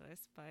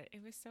ridiculous, but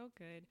it was so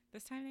good.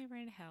 This time they were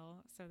in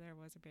hell, so there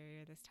was a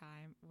barrier this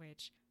time,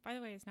 which, by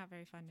the way, is not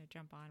very fun to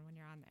jump on when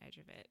you're on the edge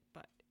of it,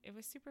 but it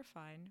was super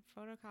fun.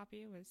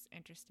 Photocopy was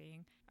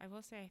interesting. I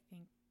will say I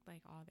think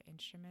all the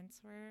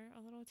instruments were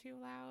a little too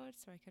loud,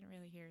 so I couldn't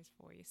really hear his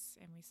voice,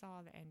 and we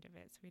saw the end of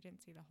it, so we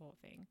didn't see the whole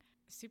thing.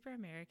 Super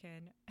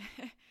American.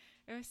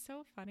 It was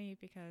so funny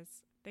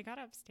because they got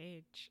up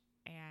stage,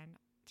 and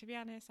to be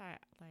honest,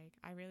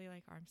 I really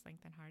like Arm's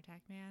Length and Heart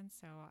Attack Man,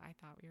 so I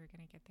thought we were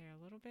going to get there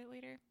a little bit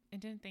later and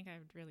didn't think I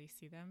would really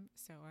see them,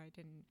 so I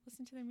didn't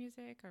listen to their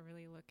music or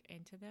really look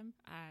into them.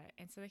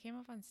 And so they came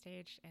up on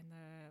stage, and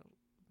the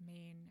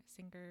main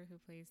singer who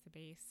plays the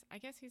bass, I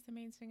guess he's the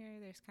main singer,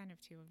 there's kind of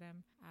 2 of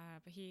them,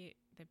 but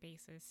the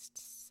bassist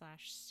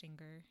slash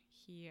singer,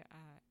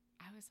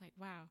 I was like,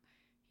 wow,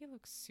 he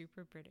looks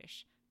super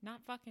British,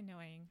 not fucking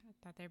knowing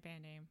that their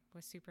band name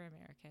was Super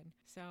American.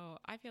 So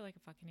I feel like a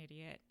fucking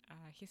idiot.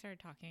 He started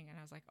talking and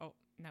I was like, oh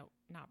no,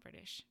 not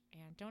British.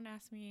 And don't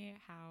ask me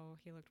how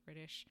he looked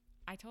British.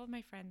 I told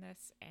my friend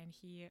this, and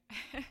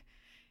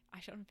I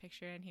showed him a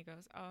picture and he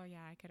goes, oh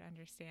yeah, I could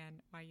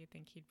understand why you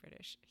think he'd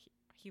British.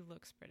 He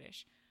looks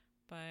British.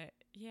 But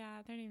yeah,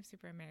 their name's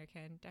super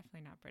American,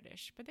 definitely not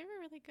British, but they were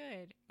really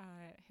good.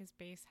 His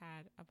bass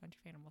had a bunch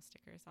of animal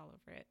stickers all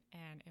over it,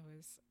 and it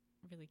was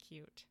really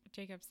cute.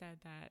 Jacob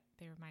said that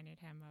they reminded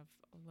him of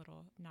a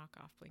little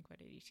knockoff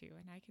Blink-182,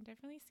 and I can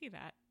definitely see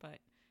that, but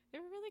they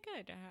were really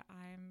good.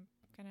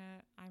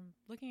 I'm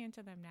looking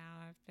into them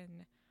now. I've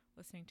been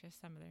listening to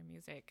some of their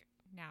music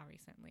now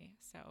recently,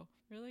 so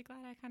really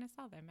glad I kind of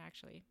saw them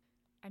actually.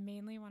 I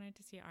mainly wanted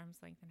to see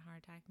Arm's Length and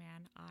Heart Attack,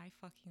 man. I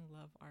fucking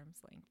love Arm's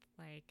Length.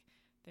 Like,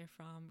 they're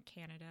from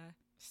Canada.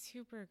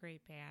 Super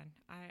great band.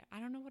 I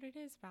don't know what it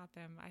is about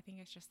them. I think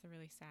it's just the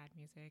really sad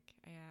music.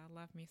 I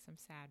love me some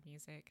sad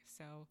music.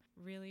 So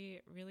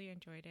really, really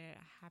enjoyed it.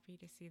 Happy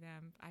to see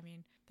them. I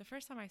mean, the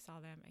first time I saw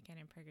them, again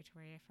in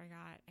Purgatory, I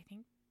forgot. I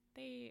think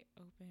they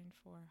opened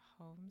for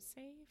Home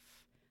Safe,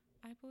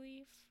 I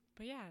believe.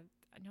 But yeah,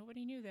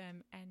 nobody knew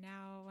them, and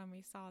now when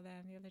we saw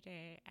them the other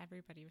day,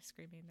 everybody was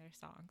screaming their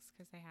songs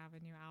because they have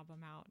a new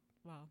album out.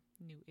 Well,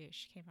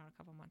 new-ish, came out a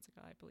couple months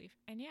ago, I believe.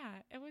 And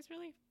yeah, it was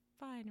really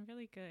fun,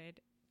 really good.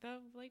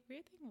 The weird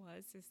thing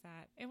is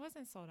that it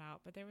wasn't sold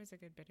out, but there was a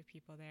good bit of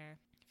people there.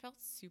 It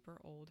felt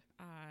super old.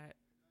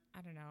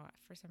 I don't know,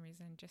 for some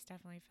reason, just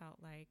definitely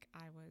felt like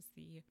I was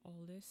the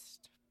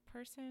oldest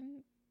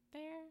person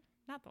there.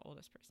 Not the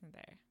oldest person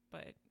there,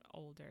 but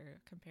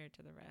older compared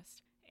to the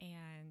rest.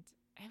 And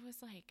it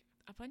was like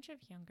a bunch of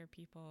younger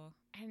people,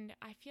 and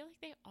I feel like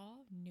they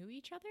all knew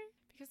each other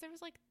because there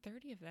was like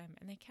 30 of them,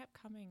 and they kept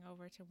coming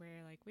over to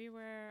where like we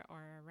were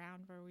or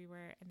around where we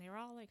were, and they were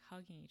all like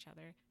hugging each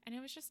other, and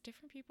it was just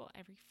different people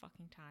every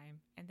fucking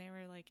time, and they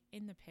were like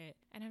in the pit,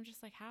 and I'm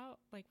just like, how,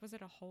 like, was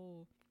it a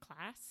whole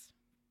class?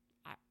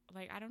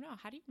 I don't know,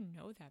 how do you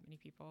know that many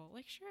people?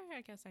 Like, sure,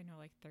 I guess I know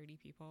like 30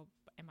 people.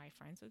 Am I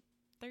friends with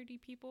 30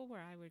 people where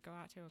I would go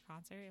out to a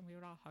concert and we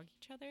would all hug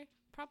each other?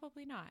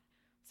 Probably not.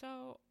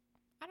 So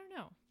I don't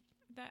know.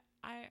 That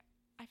I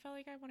felt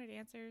like I wanted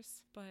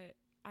answers, but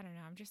I don't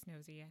know. I'm just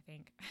nosy, I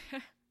think.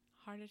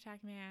 Heart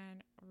Attack,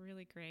 man,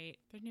 really great.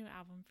 Their new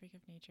album, Freak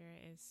of Nature,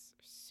 is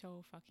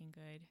so fucking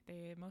good.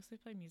 They mostly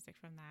play music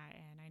from that,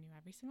 and I knew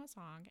every single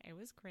song. It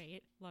was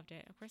great. Loved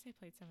it. Of course, I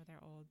played some of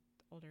their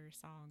older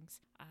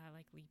songs,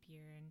 like Leap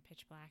Year and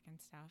Pitch Black and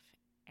stuff,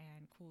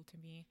 and Cool to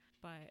Me.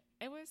 But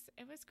it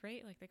was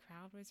great. Like, the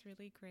crowd was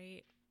really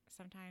great.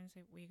 Sometimes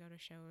we go to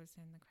shows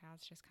and the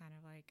crowd's just kind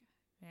of like,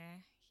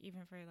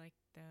 even for like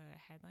the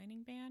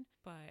headlining band.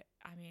 But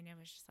I mean, it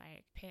was just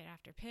like pit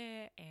after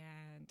pit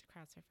and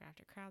crowd surfer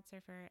after crowd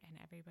surfer, and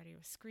everybody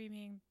was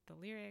screaming the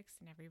lyrics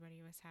and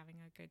everybody was having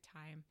a good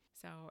time.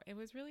 So it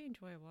was really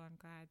enjoyable. I'm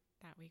glad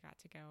that we got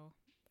to go.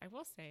 I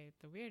will say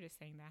the weirdest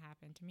thing that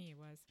happened to me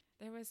was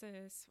there was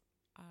this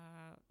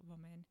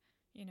woman,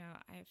 you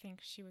know, I think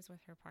she was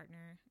with her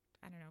partner.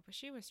 I don't know, but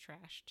she was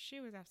trashed.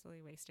 She was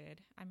absolutely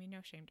wasted. I mean,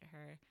 no shame to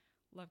her.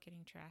 Love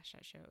getting trashed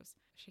at shows.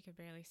 She could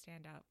barely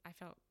stand up. I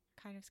felt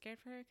kind of scared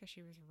for her because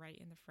she was right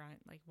in the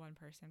front, like one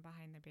person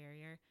behind the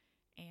barrier.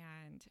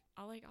 And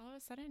all of a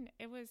sudden,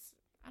 it was,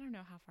 I don't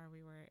know how far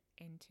we were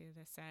into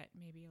the set,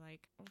 maybe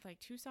like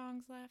 2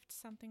 songs left,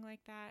 something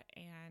like that.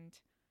 And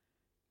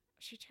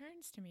she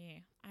turns to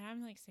me and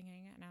I'm like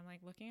singing and I'm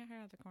like looking at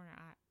her out the corner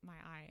of my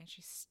eye, and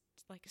she's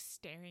like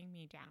staring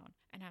me down.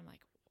 And I'm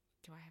like,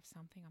 do I have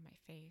something on my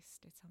face?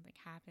 Did something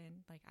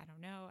happen? Like, I don't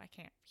know. I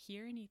can't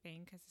hear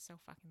anything because it's so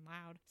fucking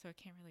loud, so I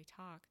can't really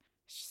talk.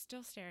 She's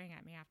still staring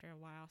at me after a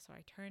while, so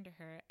I turn to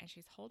her and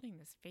she's holding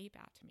this vape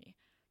out to me.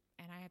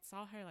 And I had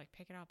saw her like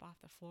pick it up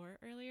off the floor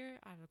earlier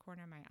out of the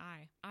corner of my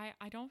eye.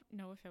 I don't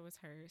know if it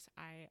was hers.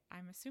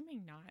 I'm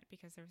assuming not,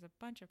 because there was a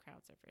bunch of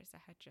crowd surfers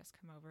that had just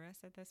come over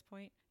us at this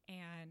point.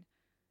 And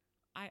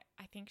I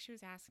think she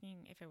was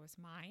asking if it was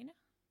mine.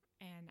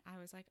 And I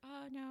was like,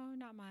 oh, no,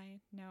 not mine.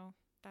 No,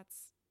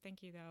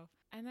 thank you though.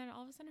 And then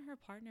all of a sudden her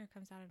partner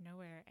comes out of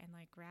nowhere and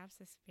like grabs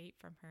this vape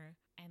from her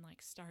and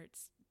like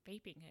starts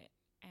vaping it.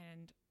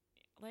 And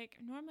like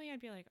normally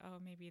I'd be like, oh,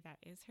 maybe that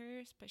is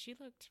hers, but she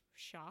looked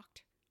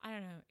shocked. I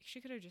don't know.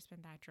 She could have just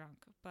been that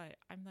drunk, but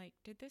I'm like,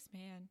 did this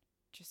man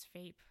just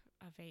vape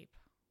a vape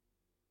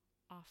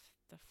off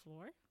the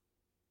floor?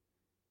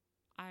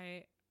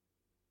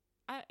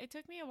 It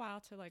took me a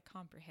while to like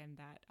comprehend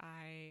that.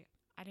 I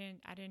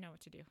didn't know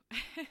what to do.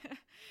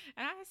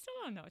 And I still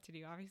don't know what to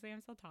do. Obviously,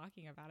 I'm still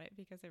talking about it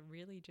because it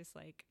really just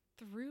like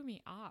threw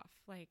me off.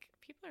 Like,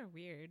 people are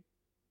weird,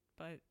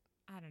 but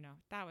I don't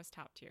know. That was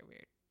top tier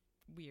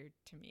weird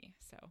to me.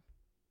 So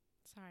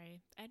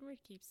sorry. Edward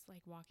keeps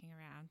like walking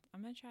around.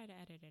 I'm going to try to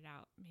edit it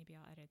out. Maybe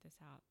I'll edit this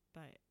out,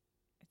 but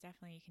it's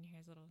definitely, you can hear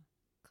his little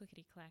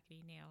clickety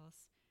clackety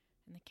nails.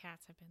 And the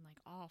cats have been like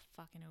all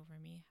fucking over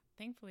me.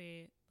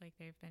 Thankfully, like,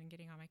 they've been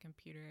getting on my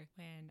computer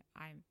when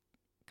I'm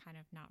kind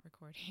of not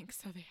recording,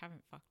 so they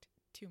haven't fucked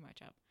too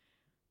much up.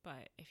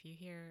 But if you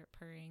hear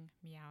purring,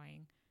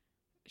 meowing,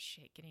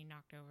 shit getting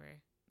knocked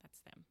over, that's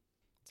them.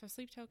 So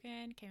Sleep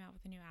Token came out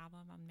with a new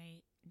album on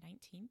May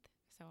 19th,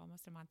 so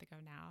almost a month ago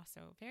now.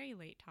 So very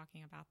late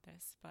talking about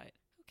this, but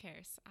who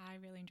cares? I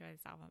really enjoyed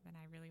this album and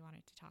I really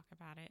wanted to talk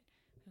about it.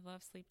 I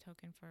love Sleep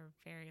Token for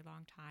a very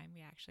long time.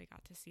 We actually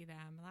got to see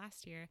them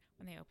last year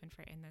when they opened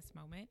for In This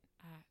Moment.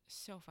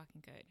 So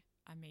fucking good.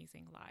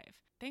 Amazing live.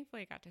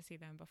 Thankfully, I got to see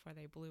them before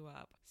they blew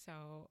up.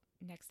 So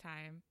next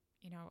time,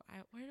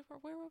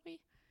 where were we?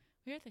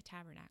 We were at the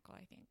Tabernacle,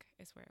 I think,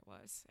 is where it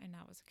was. And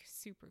that was a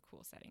super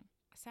cool setting.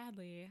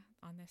 Sadly,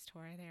 on this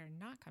tour, they are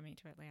not coming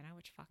to Atlanta,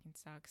 which fucking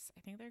sucks.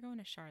 I think they're going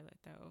to Charlotte,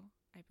 though,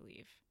 I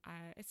believe.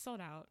 It's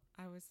sold out.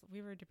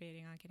 We were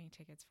debating on getting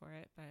tickets for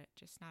it, but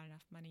just not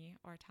enough money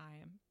or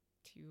time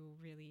to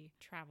really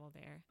travel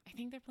there. I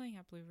think they're playing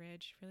at Blue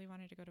Ridge. Really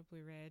wanted to go to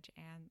Blue Ridge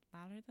and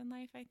Louder Than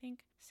Life, I think.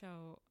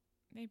 So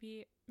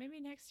maybe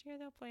next year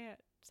they'll play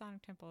at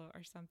Sonic Temple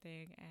or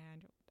something,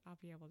 and I'll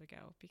be able to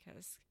go,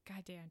 because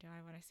goddamn do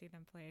I want to see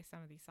them play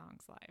some of these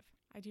songs live.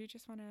 I do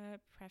just want to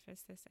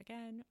preface this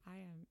again. I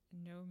am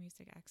no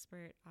music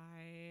expert.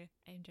 I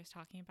am just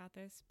talking about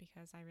this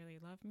because I really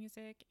love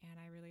music and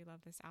I really love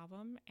this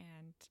album,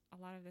 and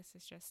a lot of this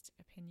is just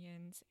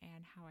opinions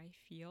and how I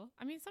feel.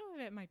 I mean, some of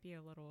it might be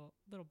a little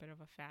bit of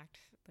a fact,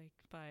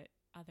 but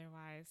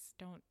otherwise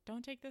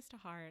don't take this to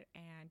heart,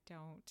 and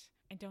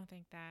don't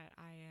think that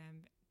I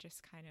am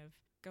just kind of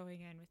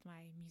going in with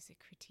my music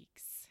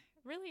critiques.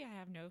 Really, I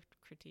have no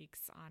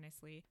critiques,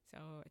 honestly,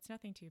 so it's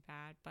nothing too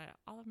bad, but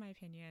all of my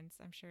opinions,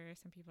 I'm sure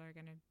some people are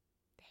gonna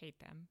hate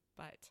them,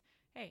 but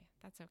hey,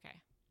 that's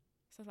okay.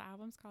 So the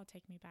album's called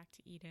Take Me Back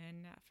to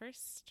Eden.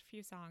 First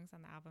few songs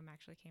on the album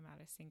actually came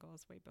out as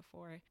singles way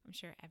before. I'm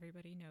sure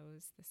everybody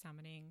knows The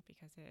Summoning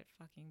because it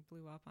fucking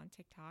blew up on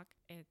TikTok.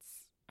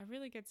 It's a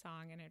really good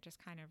song, and it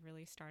just kind of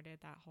really started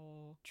that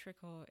whole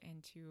trickle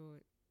into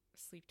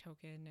Sleep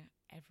Token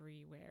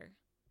everywhere.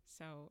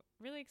 So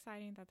really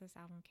exciting that this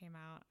album came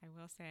out, I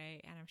will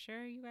say, and I'm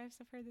sure you guys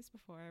have heard this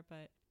before,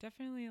 but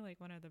definitely like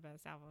one of the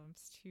best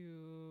albums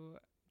to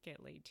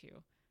get laid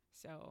to.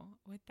 So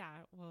with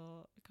that,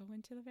 we'll go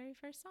into the very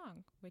first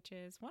song, which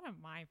is one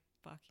of my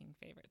fucking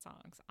favorite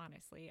songs,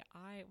 honestly.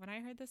 When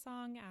I heard the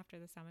song after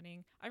The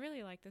Summoning, I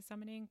really liked The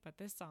Summoning, but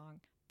this song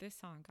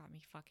got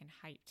me fucking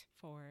hyped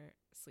for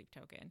Sleep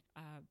Token,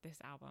 this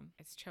album.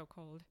 It's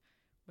Chokehold,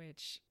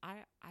 which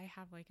I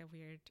have like a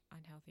weird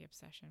unhealthy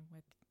obsession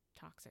with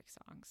toxic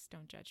songs.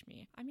 Don't judge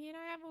me. I mean,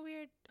 I have a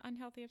weird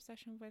unhealthy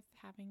obsession with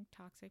having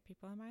toxic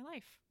people in my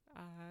life.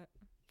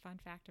 Fun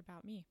fact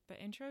about me.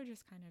 The intro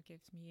just kind of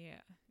gives me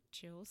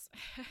chills.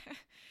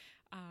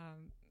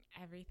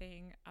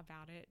 Everything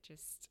about it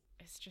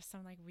it's just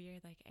some like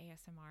weird like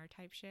ASMR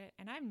type shit,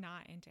 and I'm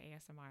not into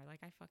ASMR. Like,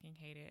 I fucking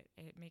hate it.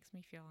 It makes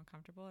me feel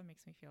uncomfortable. It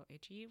makes me feel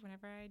itchy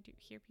whenever I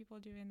hear people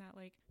doing that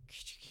like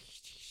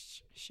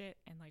shit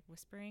and like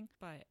whispering.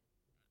 But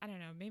I don't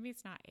know, maybe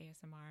it's not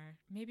ASMR.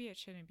 Maybe it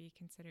shouldn't be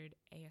considered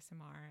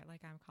ASMR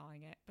like I'm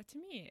calling it. But to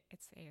me,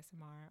 it's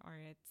ASMR, or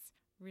it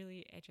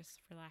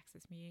just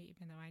relaxes me,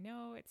 even though I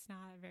know it's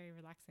not a very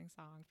relaxing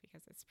song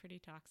because it's pretty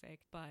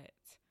toxic. But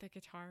the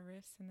guitar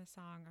riffs in the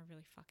song are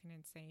really fucking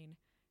insane,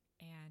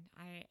 and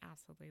I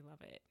absolutely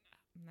love it.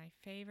 My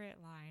favorite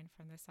line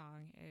from the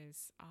song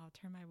is, "I'll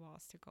turn my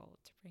walls to gold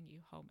to bring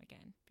you home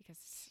again,"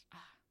 because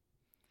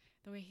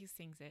the way he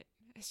sings it,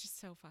 it's just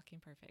so fucking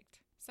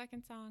perfect.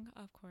 Second song,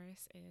 of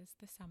course, is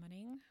The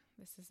Summoning.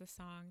 This is a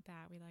song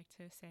that we like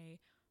to say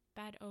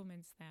bad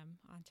omens them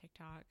on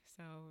TikTok,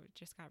 so it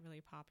just got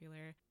really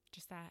popular.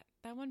 Just that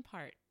one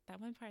part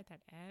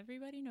that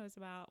everybody knows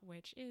about,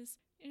 which is,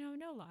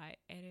 no lie,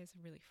 it is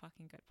a really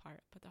fucking good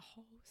part, but the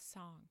whole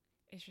song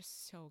is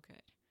just so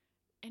good.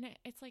 And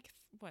it's like,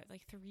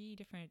 like 3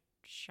 different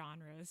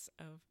genres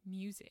of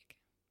music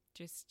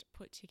just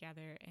put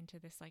together into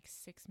this like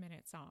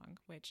 6-minute song,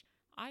 which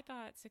I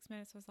thought 6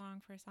 minutes was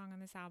long for a song on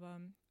this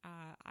album.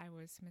 I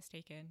was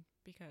mistaken,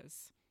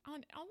 because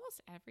on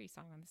almost every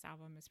song on this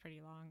album is pretty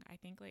long. I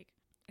think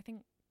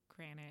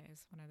Granite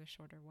is one of the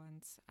shorter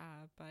ones.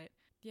 But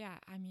yeah,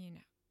 I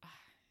mean,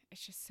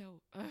 it's just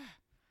so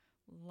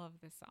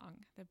love this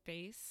song. The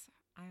bass,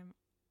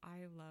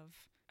 I love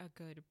a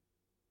good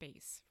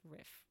bass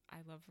riff. I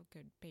love a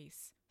good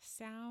bass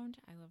sound.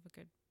 I love a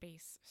good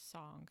bass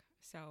song.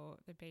 So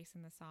the bass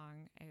in the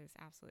song is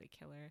absolutely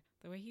killer.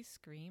 The way he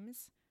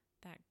screams,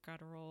 that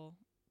guttural,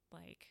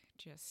 like,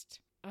 just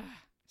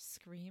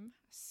scream,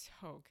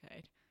 so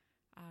good.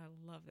 I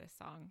love this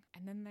song.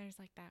 And then there's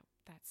like that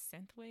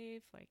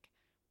synthwave like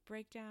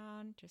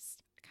breakdown,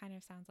 just kind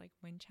of sounds like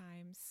wind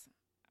chimes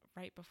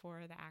right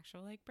before the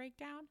actual like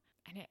breakdown.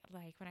 And it,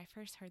 like, when I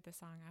first heard the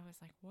song, I was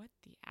like, what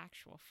the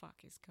actual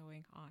fuck is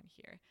going on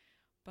here?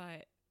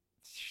 But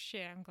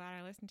shit, I'm glad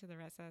I listened to the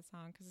rest of that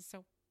song because it's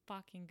so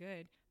fucking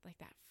good. Like,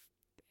 that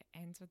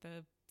ends with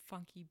a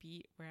funky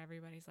beat where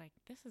everybody's like,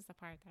 this is the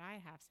part that I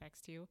have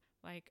sex to.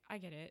 Like, I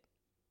get it.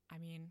 I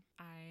mean,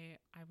 I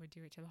would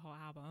do it to the whole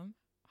album,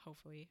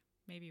 hopefully,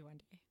 maybe one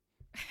day.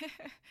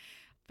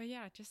 But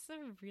yeah, just a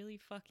really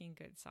fucking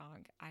good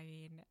song. I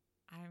mean,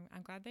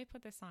 I'm glad they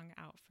put this song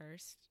out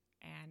first,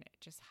 and it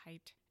just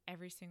hyped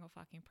every single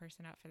fucking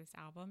person up for this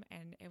album.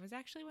 And it was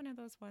actually one of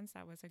those ones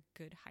that was a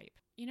good hype.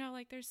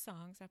 Like, there's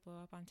songs that blow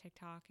up on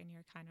TikTok and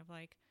you're kind of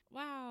like,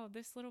 wow,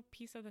 this little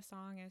piece of the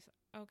song is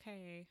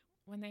okay,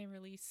 when they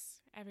release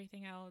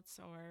everything else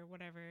or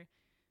whatever,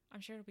 I'm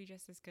sure it'll be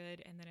just as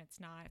good, and then it's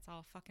not. It's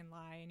all a fucking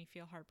lie, and you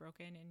feel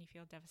heartbroken and you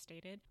feel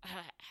devastated.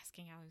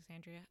 Asking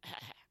Alexandria.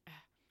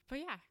 But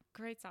yeah,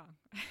 great song.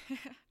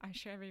 I'm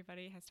sure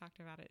everybody has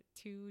talked about it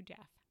to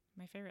death.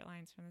 My favorite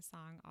lines from the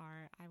song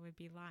are, I would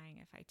be lying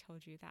if I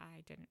told you that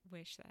I didn't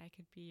wish that I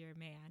could be your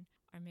man,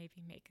 or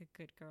maybe make a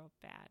good girl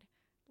bad.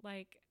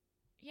 Like,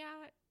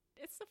 yeah,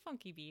 it's the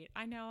funky beat.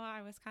 I know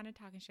I was kind of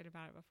talking shit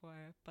about it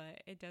before,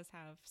 but it does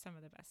have some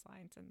of the best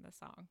lines in the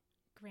song.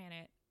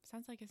 Granite.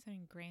 Sounds like it's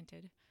saying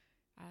granted.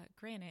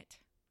 Granite,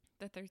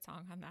 the third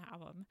song on the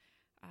album.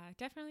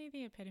 Definitely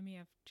the epitome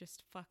of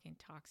just fucking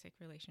toxic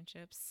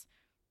relationships.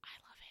 I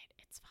love it.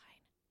 It's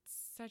fine. It's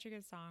such a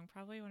good song.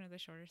 Probably one of the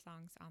shorter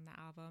songs on the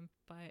album,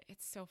 but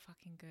it's so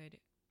fucking good.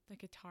 The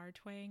guitar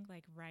twang,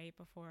 like right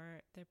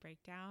before the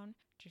breakdown,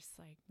 just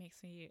like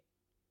makes me...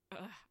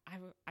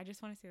 I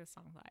just want to see the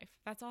song live.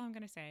 That's all I'm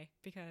going to say,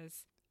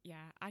 because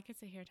yeah, I could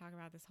sit here and talk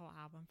about this whole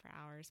album for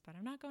hours, but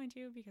I'm not going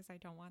to, because I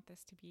don't want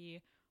this to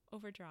be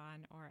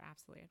overdrawn or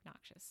absolutely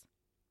obnoxious.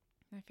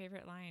 My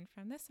favorite line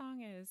from this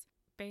song is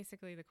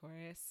basically the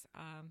chorus.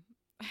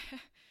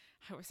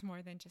 I was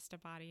more than just a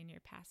body in your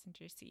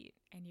passenger seat,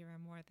 and you were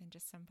more than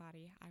just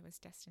somebody I was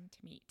destined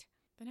to meet.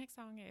 The next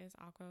song is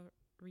Aqua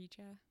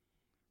Regia.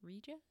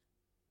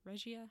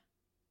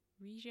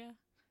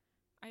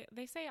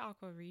 They say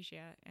Aqua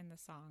Regia in the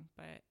song,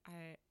 but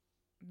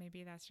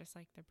maybe that's just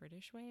like the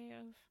British way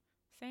of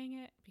saying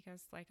it,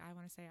 because like I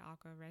want to say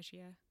Aqua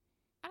Regia.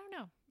 I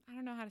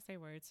don't know how to say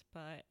words,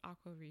 but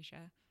Aqua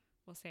Regia,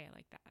 we'll say it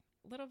like that.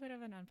 A little bit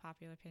of an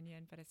unpopular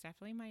opinion, but it's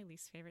definitely my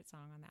least favorite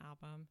song on the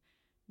album.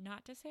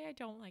 Not to say I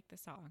don't like the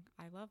song.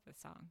 I love the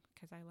song,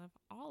 because I love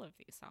all of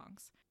these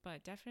songs,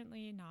 but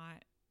definitely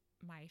not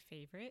my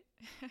favorite.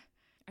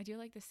 I do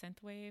like the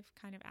synthwave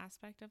kind of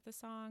aspect of the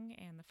song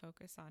and the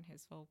focus on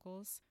his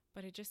vocals,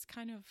 but it just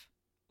kind of,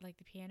 like,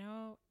 the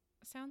piano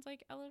sounds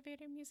like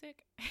elevator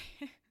music.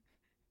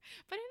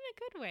 But in a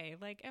good way.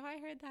 Like, if I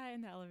heard that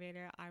in the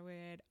elevator, I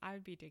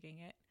would be digging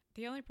it.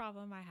 The only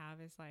problem I have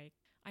is, like,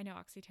 I know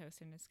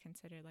oxytocin is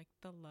considered like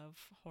the love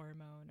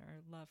hormone or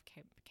love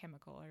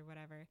chemical or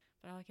whatever,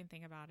 but all I can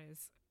think about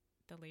is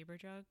the labor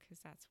drug,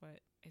 because that's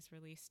what is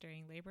released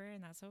during labor,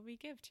 and that's what we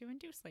give to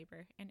induce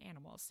labor in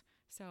animals.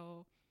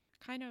 So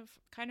kind of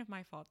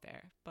my fault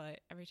there, but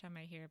every time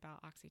I hear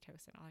about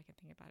oxytocin, all I can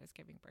think about is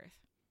giving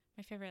birth.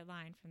 My favorite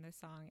line from this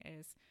song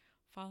is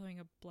following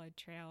a blood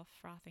trail,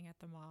 frothing at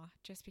the maw,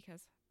 just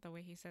because the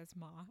way he says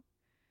maw,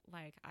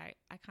 like I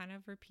kind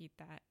of repeat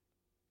that.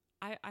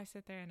 I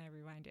sit there and I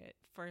rewind it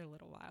for a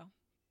little while.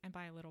 And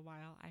by a little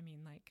while, I mean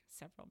like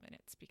several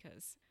minutes,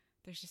 because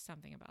there's just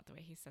something about the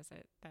way he says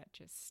it that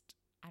just,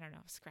 I don't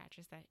know,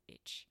 scratches that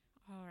itch.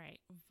 All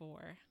right,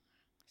 Vor.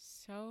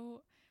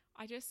 So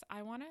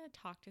I want to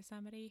talk to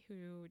somebody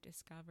who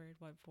discovered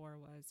what Vor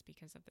was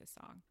because of this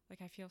song.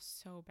 Like, I feel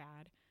so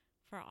bad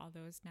for all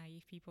those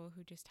naive people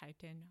who just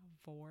typed in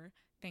Vor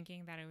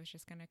thinking that it was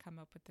just going to come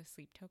up with the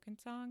Sleep Token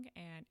song,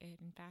 and it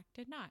in fact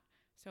did not.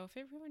 So if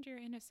it ruined your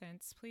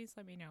innocence, please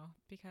let me know,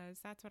 because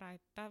that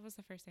was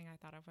the first thing I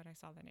thought of when I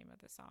saw the name of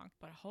the song.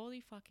 But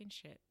holy fucking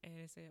shit,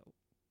 is it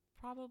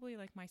probably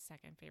like my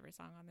second favorite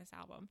song on this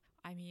album.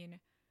 I mean,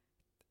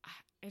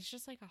 it's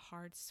just like a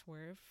hard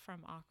swerve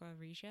from Aqua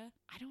Regia.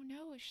 I don't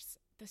know, it's just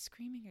the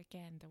screaming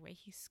again, the way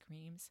he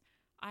screams.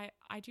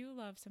 I do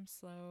love some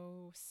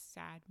slow,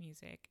 sad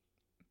music,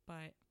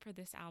 but for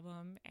this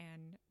album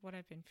and what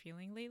I've been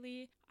feeling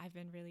lately, I've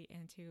been really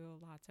into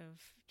lots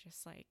of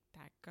just like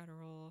that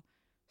guttural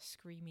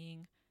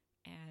screaming,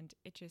 and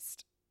it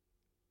just,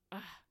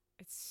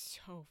 it's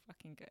so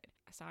fucking good.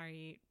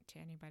 Sorry to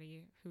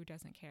anybody who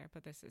doesn't care,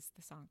 but this is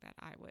the song that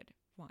I would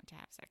want to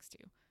have sex to.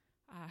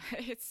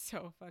 It's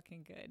so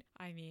fucking good.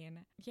 I mean,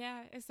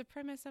 yeah, is the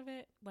premise of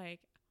it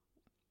like,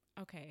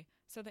 okay,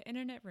 so the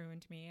internet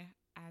ruined me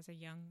as a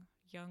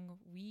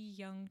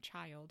young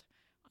child,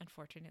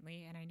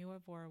 unfortunately, and I knew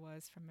what Vor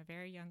was from a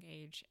very young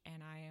age,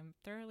 and I am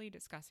thoroughly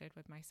disgusted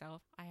with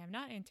myself. I am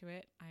not into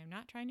it. I am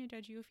not trying to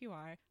judge you if you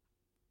are,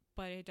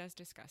 but it does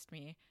disgust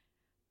me.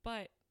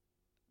 But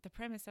the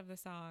premise of the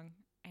song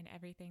and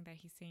everything that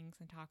he sings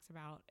and talks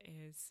about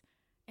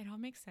it all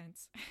makes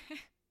sense.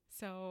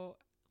 So,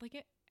 like,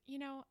 it,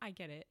 I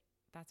get it.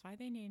 That's why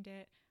they named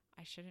it.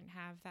 I shouldn't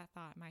have that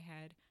thought in my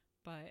head,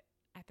 but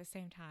at the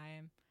same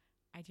time,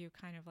 I do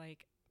kind of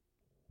like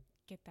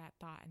get that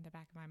thought in the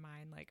back of my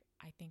mind. Like,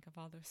 I think of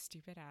all those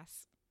stupid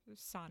ass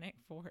Sonic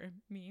 4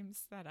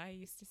 memes that I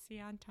used to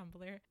see on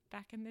Tumblr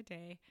back in the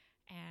day.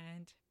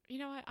 And you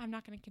know what? I'm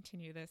not going to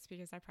continue this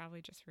because I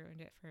probably just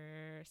ruined it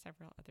for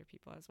several other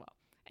people as well.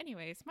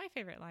 Anyways, my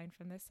favorite line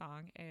from this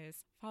song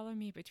is, follow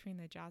me between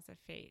the jaws of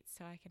fate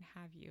so I can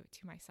have you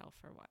to myself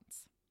for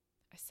once.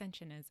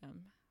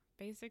 Ascensionism.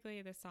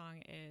 Basically, the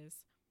song is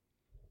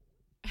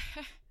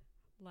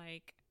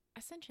like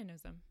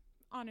ascensionism.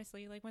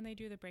 Honestly, like when they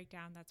do the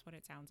breakdown, that's what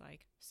it sounds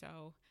like.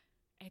 So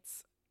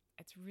it's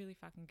really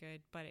fucking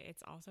good, but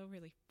it's also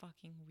really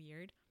fucking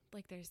weird.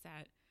 Like, there's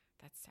that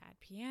sad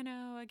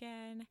piano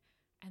again,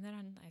 and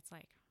then it's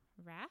like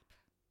rap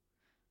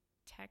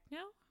techno,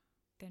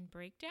 then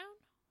breakdown.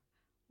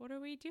 What are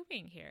we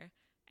doing here?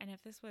 And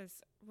if this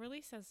was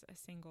released as a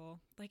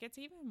single, like it's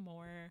even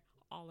more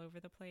all over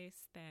the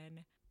place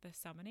than the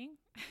summoning.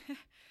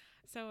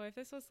 So if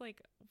this was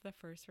like the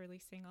first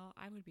release single,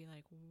 I would be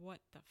like, what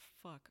the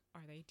fuck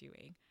are they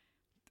doing?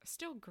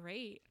 Still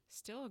great,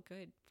 still a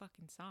good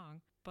fucking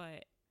song,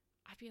 but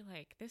I'd be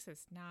like, this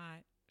is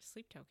not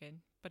Sleep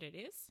Token, but it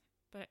is.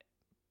 But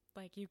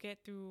like you get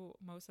through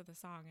most of the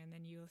song and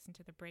then you listen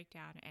to the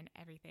breakdown and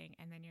everything,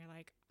 and then you're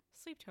like,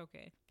 Sleep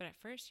Token. But at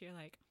first you're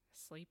like,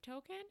 Sleep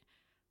Token?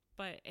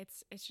 But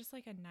it's just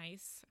like a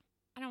nice,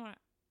 I don't want to,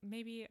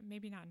 maybe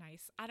not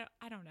nice. I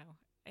don't know.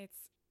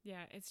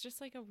 It's just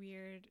like a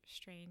weird,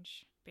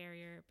 strange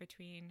barrier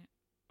between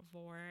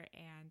Vor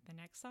and the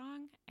next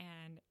song,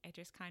 and it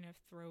just kind of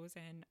throws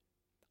in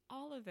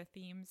all of the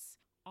themes,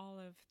 all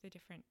of the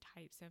different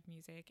types of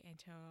music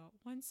into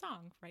one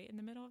song right in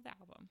the middle of the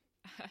album.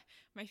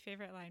 My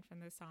favorite line from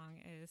this song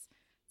is,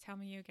 "Tell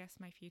me you guessed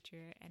my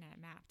future and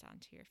it mapped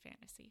onto your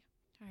fantasy."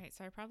 All right,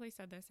 so I probably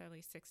said this at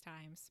least 6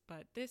 times,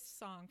 but this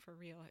song for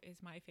real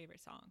is my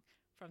favorite song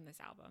from this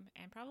album,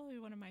 and probably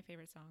one of my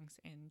favorite songs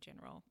in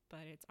general,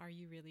 but it's Are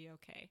You Really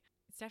Okay?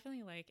 It's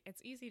definitely like,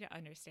 it's easy to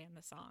understand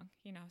the song,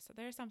 you know, so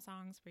there are some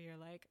songs where you're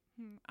like,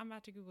 I'm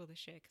about to Google this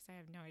shit because I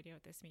have no idea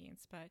what this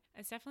means, but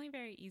it's definitely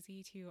very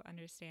easy to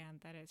understand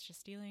that it's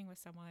just dealing with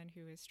someone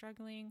who is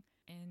struggling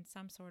in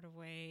some sort of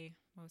way,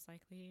 most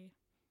likely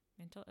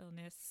mental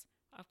illness.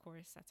 Of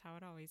course, that's how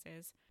it always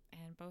is.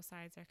 And both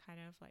sides are kind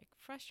of like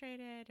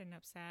frustrated and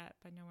upset,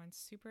 but no one's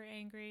super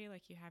angry.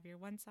 Like you have your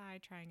one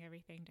side trying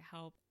everything to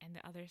help and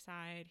the other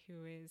side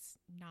who is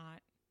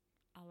not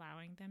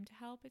allowing them to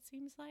help, it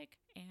seems like.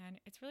 And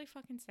it's really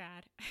fucking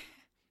sad.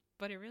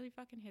 But it really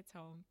fucking hits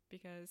home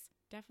because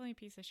definitely a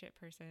piece of shit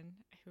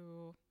person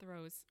who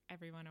throws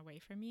everyone away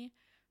from me.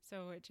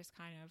 So it just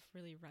kind of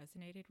really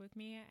resonated with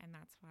me. And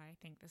that's why I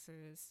think this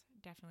is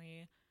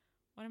definitely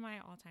one of my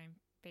all-time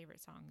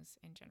favorite songs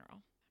in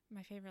general.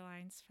 My favorite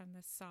lines from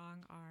this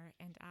song are,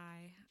 "And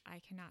I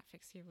cannot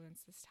fix your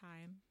wounds this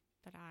time,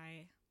 but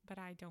I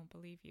don't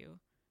believe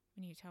you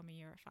when you tell me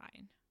you're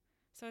fine."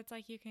 So it's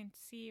like you can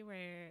see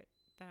where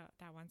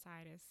that one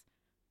side is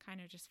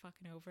kind of just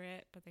fucking over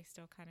it, but they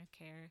still kind of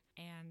care,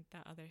 and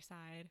the other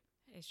side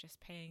is just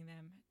paying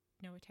them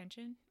no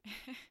attention.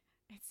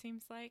 It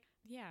seems like.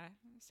 Yeah,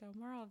 so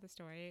moral of the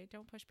story,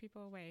 don't push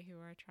people away who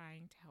are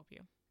trying to help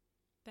you.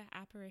 The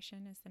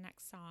Apparition is the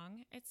next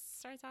song. It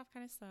starts off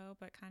kind of slow,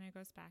 but kind of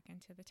goes back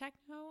into the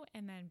techno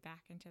and then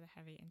back into the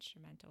heavy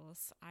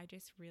instrumentals. I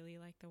just really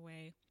like the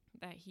way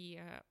that he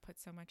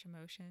puts so much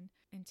emotion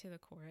into the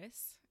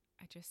chorus.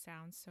 It just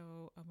sounds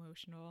so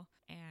emotional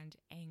and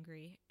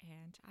angry,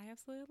 and I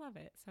absolutely love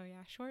it. So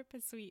yeah, short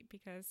but sweet,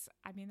 because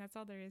I mean that's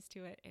all there is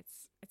to it.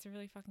 It's a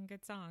really fucking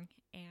good song,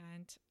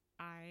 and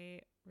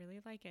I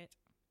really like it,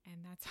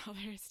 and that's all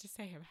there is to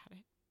say about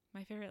it.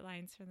 My favorite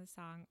lines from the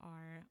song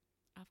are,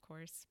 of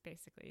course,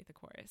 basically the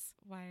chorus.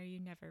 "Why are you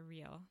never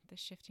real? The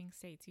shifting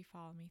states you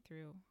follow me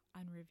through,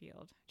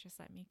 unrevealed. Just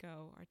let me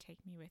go or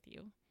take me with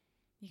you."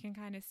 You can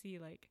kind of see,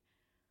 like,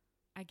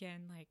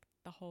 again, like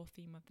the whole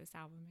theme of this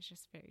album is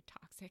just very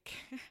toxic.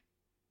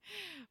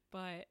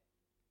 But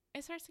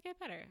it starts to get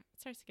better.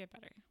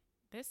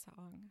 This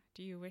song,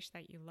 "Do You Wish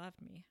That You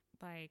Loved Me?"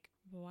 Like,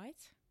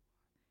 what?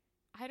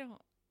 I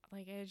don't,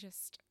 like,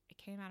 it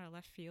came out of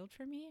left field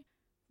for me.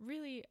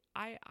 Really,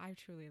 I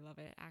truly love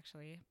it,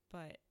 actually,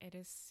 but it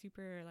is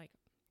super, like,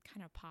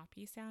 kind of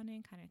poppy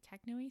sounding, kind of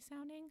techno-y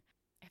sounding.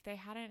 If they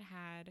hadn't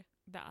had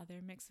the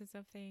other mixes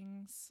of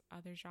things,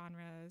 other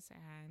genres,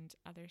 and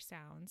other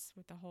sounds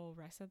with the whole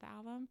rest of the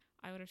album,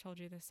 I would have told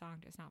you this song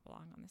does not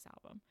belong on this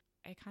album.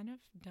 It kind of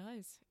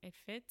does. It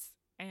fits,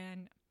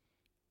 and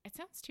it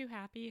sounds too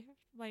happy.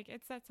 Like,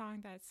 it's that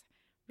song that's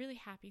really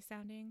happy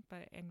sounding,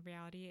 but in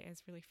reality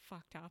is really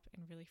fucked up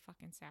and really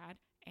fucking sad.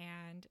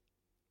 And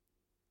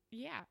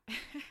yeah.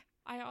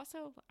 I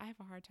have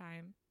a hard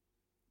time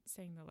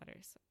saying the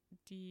letters.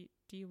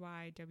 DYWTYLM.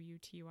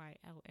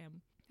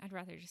 I'd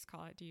rather just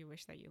call it "Do You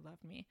Wish That You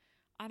Loved Me?"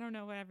 I don't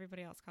know what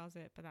everybody else calls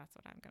it, but that's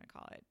what I'm going to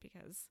call it,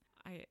 because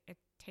it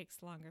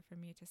takes longer for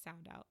me to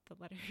sound out the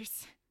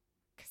letters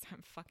because I'm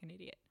a fucking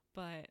idiot.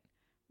 But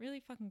really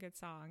fucking good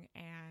song.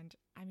 And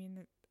I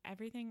mean,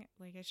 everything,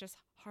 like, it's just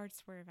hard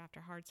swerve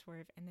after hard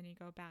swerve, and then you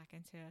go back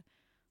into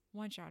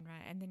one genre,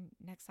 and then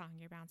next song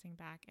you're bouncing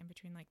back in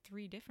between like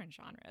 3 different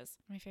genres.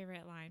 My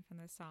favorite line from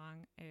this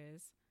song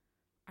is,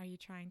 "Are you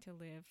trying to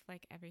live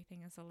like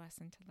everything is a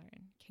lesson to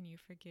learn? Can you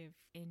forgive,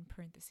 in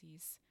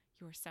parentheses,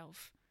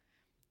 yourself?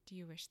 Do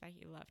you wish that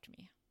you loved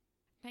me?"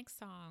 Next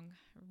song,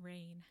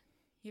 "Rain."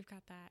 You've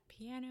got that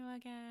piano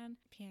again.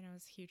 Piano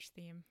is a huge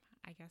theme,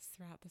 I guess,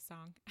 throughout the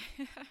song.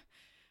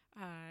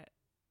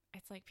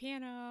 It's like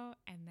piano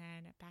and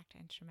then back to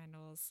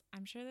instrumentals.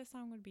 I'm sure this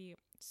song would be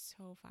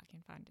so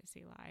fucking fun to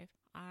see live.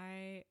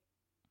 I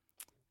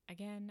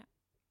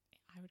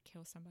would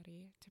kill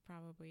somebody to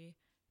probably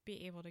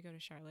be able to go to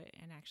Charlotte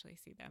and actually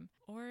see them,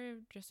 or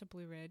just a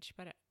Blue Ridge.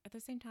 But at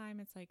the same time,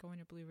 it's like going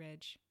to Blue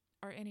Ridge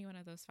or any one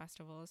of those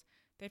festivals,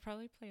 they'd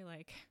probably play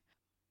like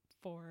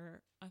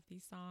 4 of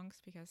these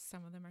songs because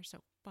some of them are so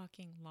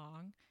fucking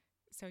long.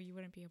 So you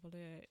wouldn't be able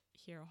to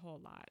hear a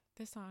whole lot.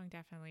 This song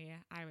definitely,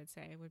 I would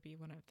say, would be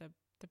one of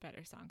the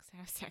better songs to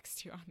have sex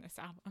to on this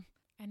album.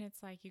 And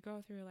it's like you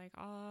go through like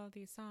all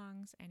these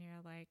songs and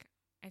you're like,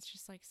 it's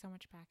just like so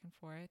much back and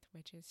forth,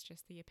 which is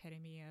just the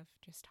epitome of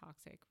just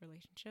toxic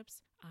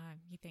relationships.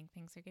 You think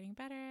things are getting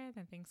better,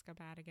 then things go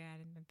bad again,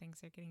 and then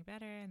things are getting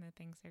better, and then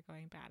things are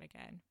going bad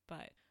again.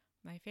 But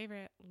my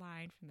favorite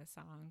line from the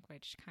song,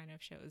 which kind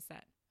of shows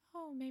that,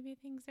 oh, maybe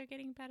things are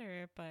getting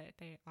better, but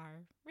they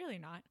are really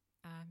not,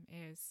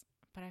 is,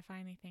 but I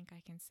finally think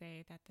I can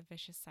say that the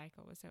vicious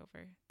cycle was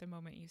over the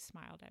moment you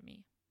smiled at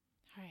me.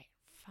 All right,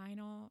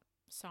 final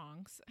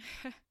songs.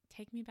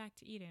 Take Me Back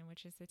to Eden,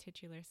 which is the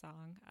titular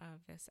song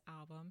of this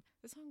album.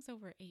 The song's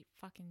over 8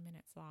 fucking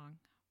minutes long.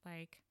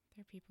 Like,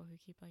 there are people who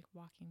keep like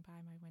walking by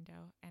my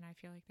window and I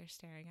feel like they're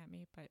staring at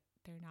me, but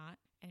they're not,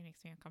 and it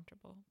makes me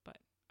uncomfortable, but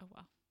oh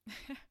well.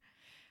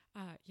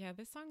 Yeah,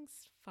 this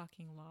song's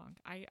fucking long.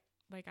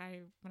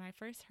 When I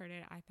first heard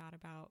it, I thought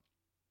about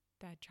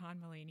that John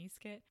Mulaney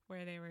skit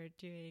where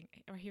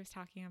he was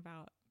talking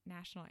about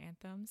national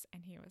anthems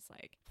and he was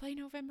like, play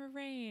November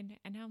Rain,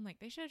 and now I'm like,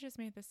 they should have just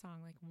made this song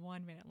like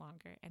 1 minute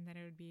longer and then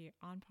it would be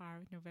on par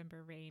with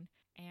November Rain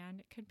and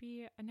it could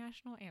be a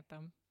national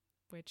anthem,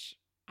 which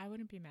I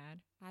wouldn't be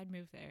mad. I'd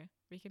move there.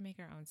 We could make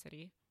our own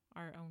city,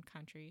 our own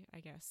country, I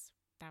guess.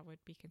 That would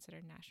be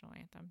considered national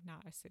anthem,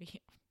 not a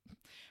city.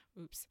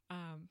 Oops.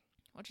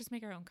 We'll just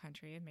make our own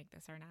country and make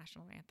this our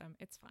national anthem.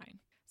 It's fine.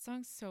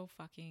 Song's so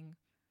fucking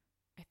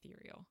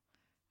ethereal.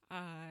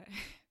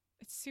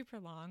 It's super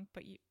long,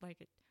 but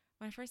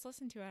when I first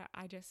listened to it,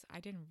 I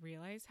didn't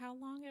realize how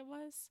long it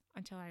was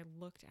until I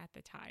looked at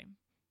the time.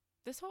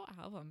 This whole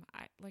album,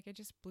 it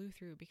just blew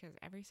through because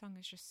every song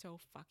is just so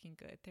fucking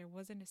good. There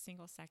wasn't a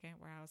single second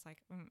where I was like,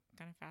 I'm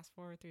gonna fast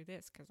forward through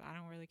this because I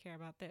don't really care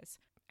about this.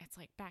 It's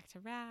like back to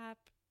rap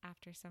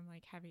after some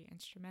like heavy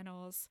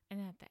instrumentals, and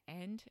then at the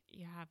end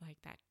you have like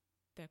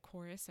the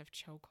chorus of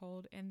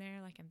Chokehold in there,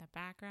 like in the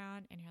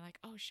background, and you're like,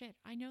 oh shit,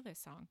 I know this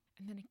song.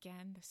 And then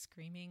again, the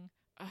screaming.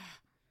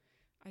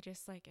 I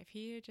just like, if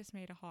they just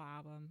made a whole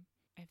album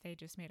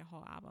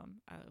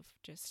of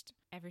just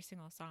every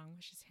single song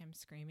was just him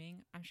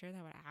screaming, I'm sure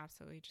that would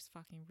absolutely just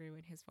fucking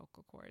ruin his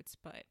vocal cords.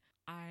 But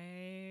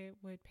I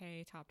would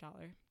pay top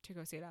dollar to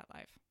go see that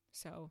live.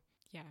 So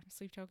yeah,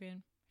 Sleep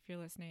Token, if you're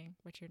listening,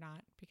 which you're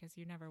not because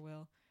you never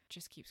will,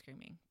 just keep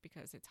screaming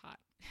because it's hot.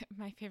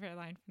 My favorite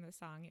lines from the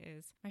song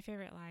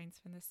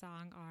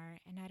are,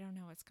 and I don't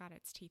know what's got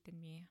its teeth in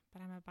me,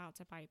 but I'm about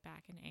to bite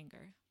back in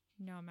anger.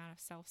 No amount of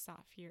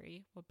self-sought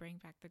fury will bring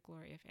back the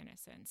glory of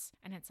innocence.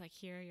 And it's like,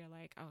 here you're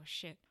like, oh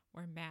shit,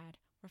 we're mad.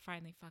 We're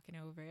finally fucking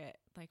over it.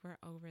 Like, we're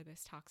over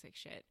this toxic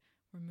shit.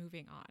 We're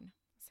moving on.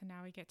 So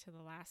now we get to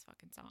the last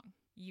fucking song,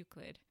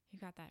 Euclid. You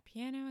got that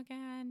piano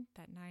again,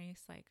 that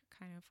nice, like,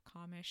 kind of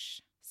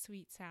calmish,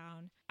 sweet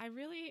sound. I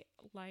really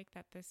like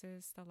that this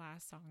is the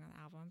last song on the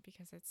album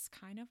because it's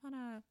kind of on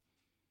a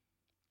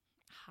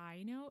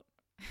high note.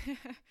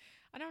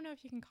 I don't know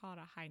if you can call it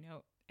a high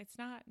note. It's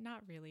not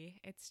really.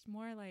 It's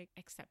more like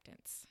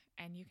acceptance,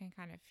 and you can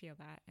kind of feel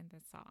that in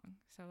the song.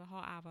 So the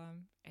whole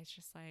album, it's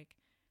just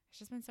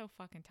been so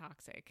fucking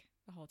toxic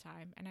the whole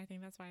time, and I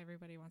think that's why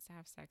everybody wants to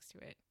have sex to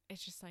it.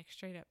 It's just like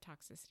straight up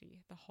toxicity,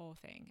 the whole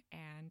thing,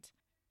 and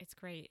it's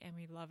great, and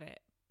we love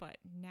it. But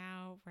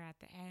now we're at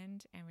the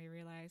end, and we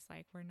realize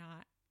like we're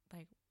not,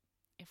 like,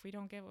 if we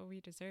don't get what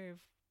we deserve,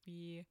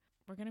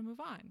 we're gonna move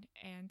on,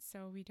 and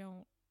so we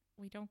don't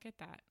get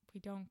that. We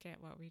don't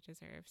get what we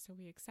deserve, so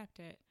we accept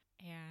it.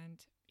 And,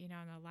 in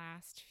the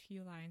last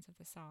few lines of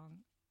the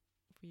song,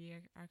 we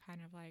are kind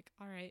of like,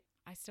 all right,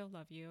 I still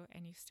love you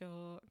and you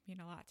still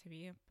mean a lot to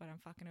me, but I'm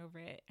fucking over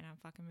it and I'm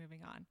fucking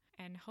moving on.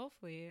 And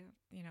hopefully,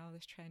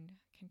 this trend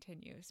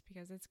continues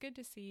because it's good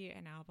to see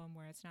an album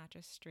where it's not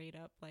just straight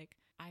up like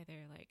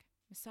either like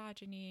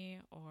misogyny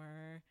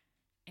or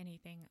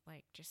anything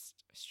like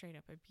just straight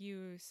up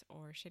abuse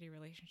or shitty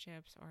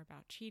relationships or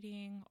about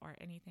cheating or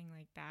anything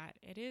like that.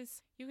 It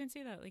is, you can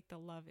see that like the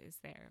love is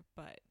there,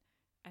 but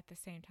at the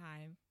same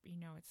time,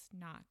 it's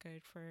not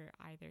good for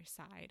either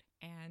side.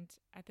 And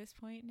at this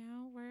point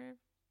now, we're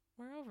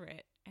over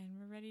it and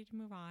we're ready to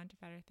move on to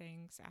better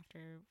things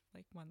after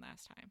like one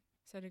last time.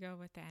 So to go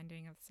with the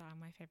ending of the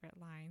song, my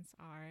favorite lines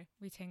are,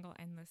 we tangle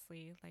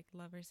endlessly like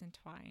lovers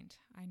entwined.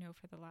 I know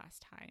for the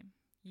last time,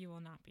 you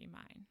will not be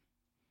mine.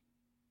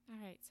 All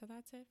right, so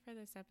that's it for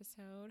this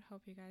episode.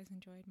 Hope you guys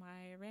enjoyed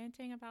my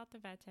ranting about the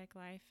vet tech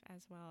life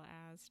as well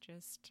as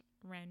just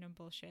random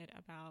bullshit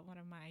about one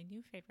of my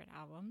new favorite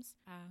albums.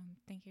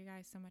 Thank you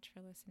guys so much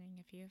for listening.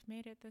 If you have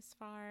made it this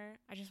far,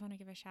 I just want to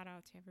give a shout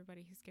out to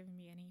everybody who's given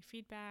me any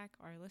feedback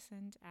or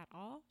listened at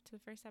all to the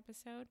first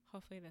episode.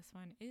 Hopefully this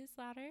one is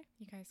louder.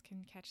 You guys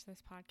can catch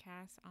this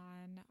podcast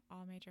on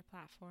all major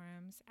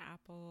platforms,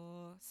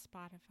 Apple,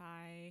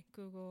 Spotify,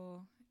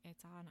 Google,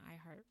 It's on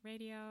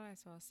iHeartRadio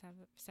as well as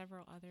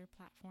several other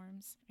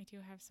platforms. I do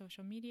have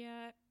social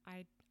media.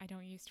 I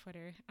don't use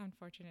Twitter,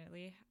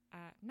 unfortunately.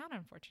 Not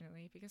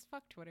unfortunately, because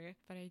fuck Twitter,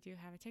 but I do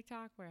have a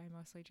TikTok where I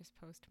mostly just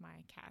post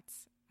my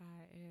cats.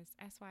 It is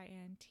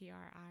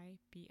SYNTRIBOS.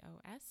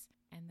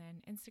 And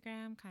then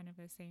Instagram, kind of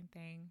the same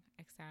thing,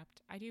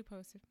 except I do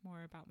post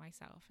more about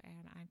myself,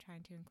 and I'm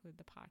trying to include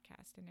the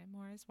podcast in it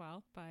more as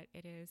well. But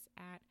it is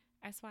at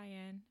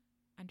SYN_TRIBOS.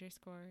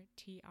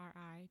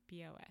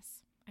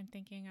 I'm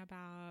thinking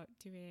about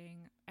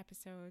doing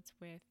episodes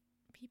with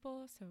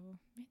people, so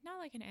not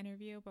like an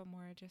interview, but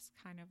more just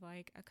kind of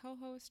like a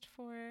co-host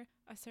for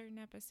a certain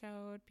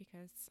episode,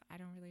 because I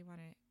don't really want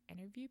to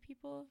interview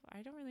people.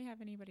 I don't really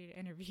have anybody to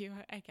interview,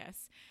 I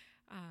guess.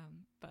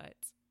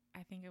 But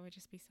I think it would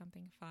just be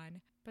something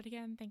fun. But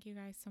again, thank you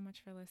guys so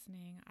much for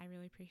listening. I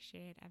really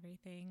appreciate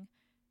everything,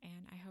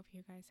 and I hope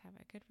you guys have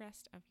a good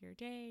rest of your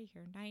day,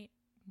 your night,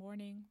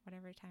 morning,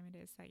 whatever time it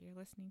is that you're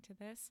listening to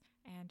this.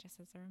 And just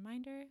as a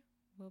reminder,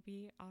 we'll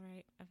be all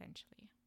right eventually.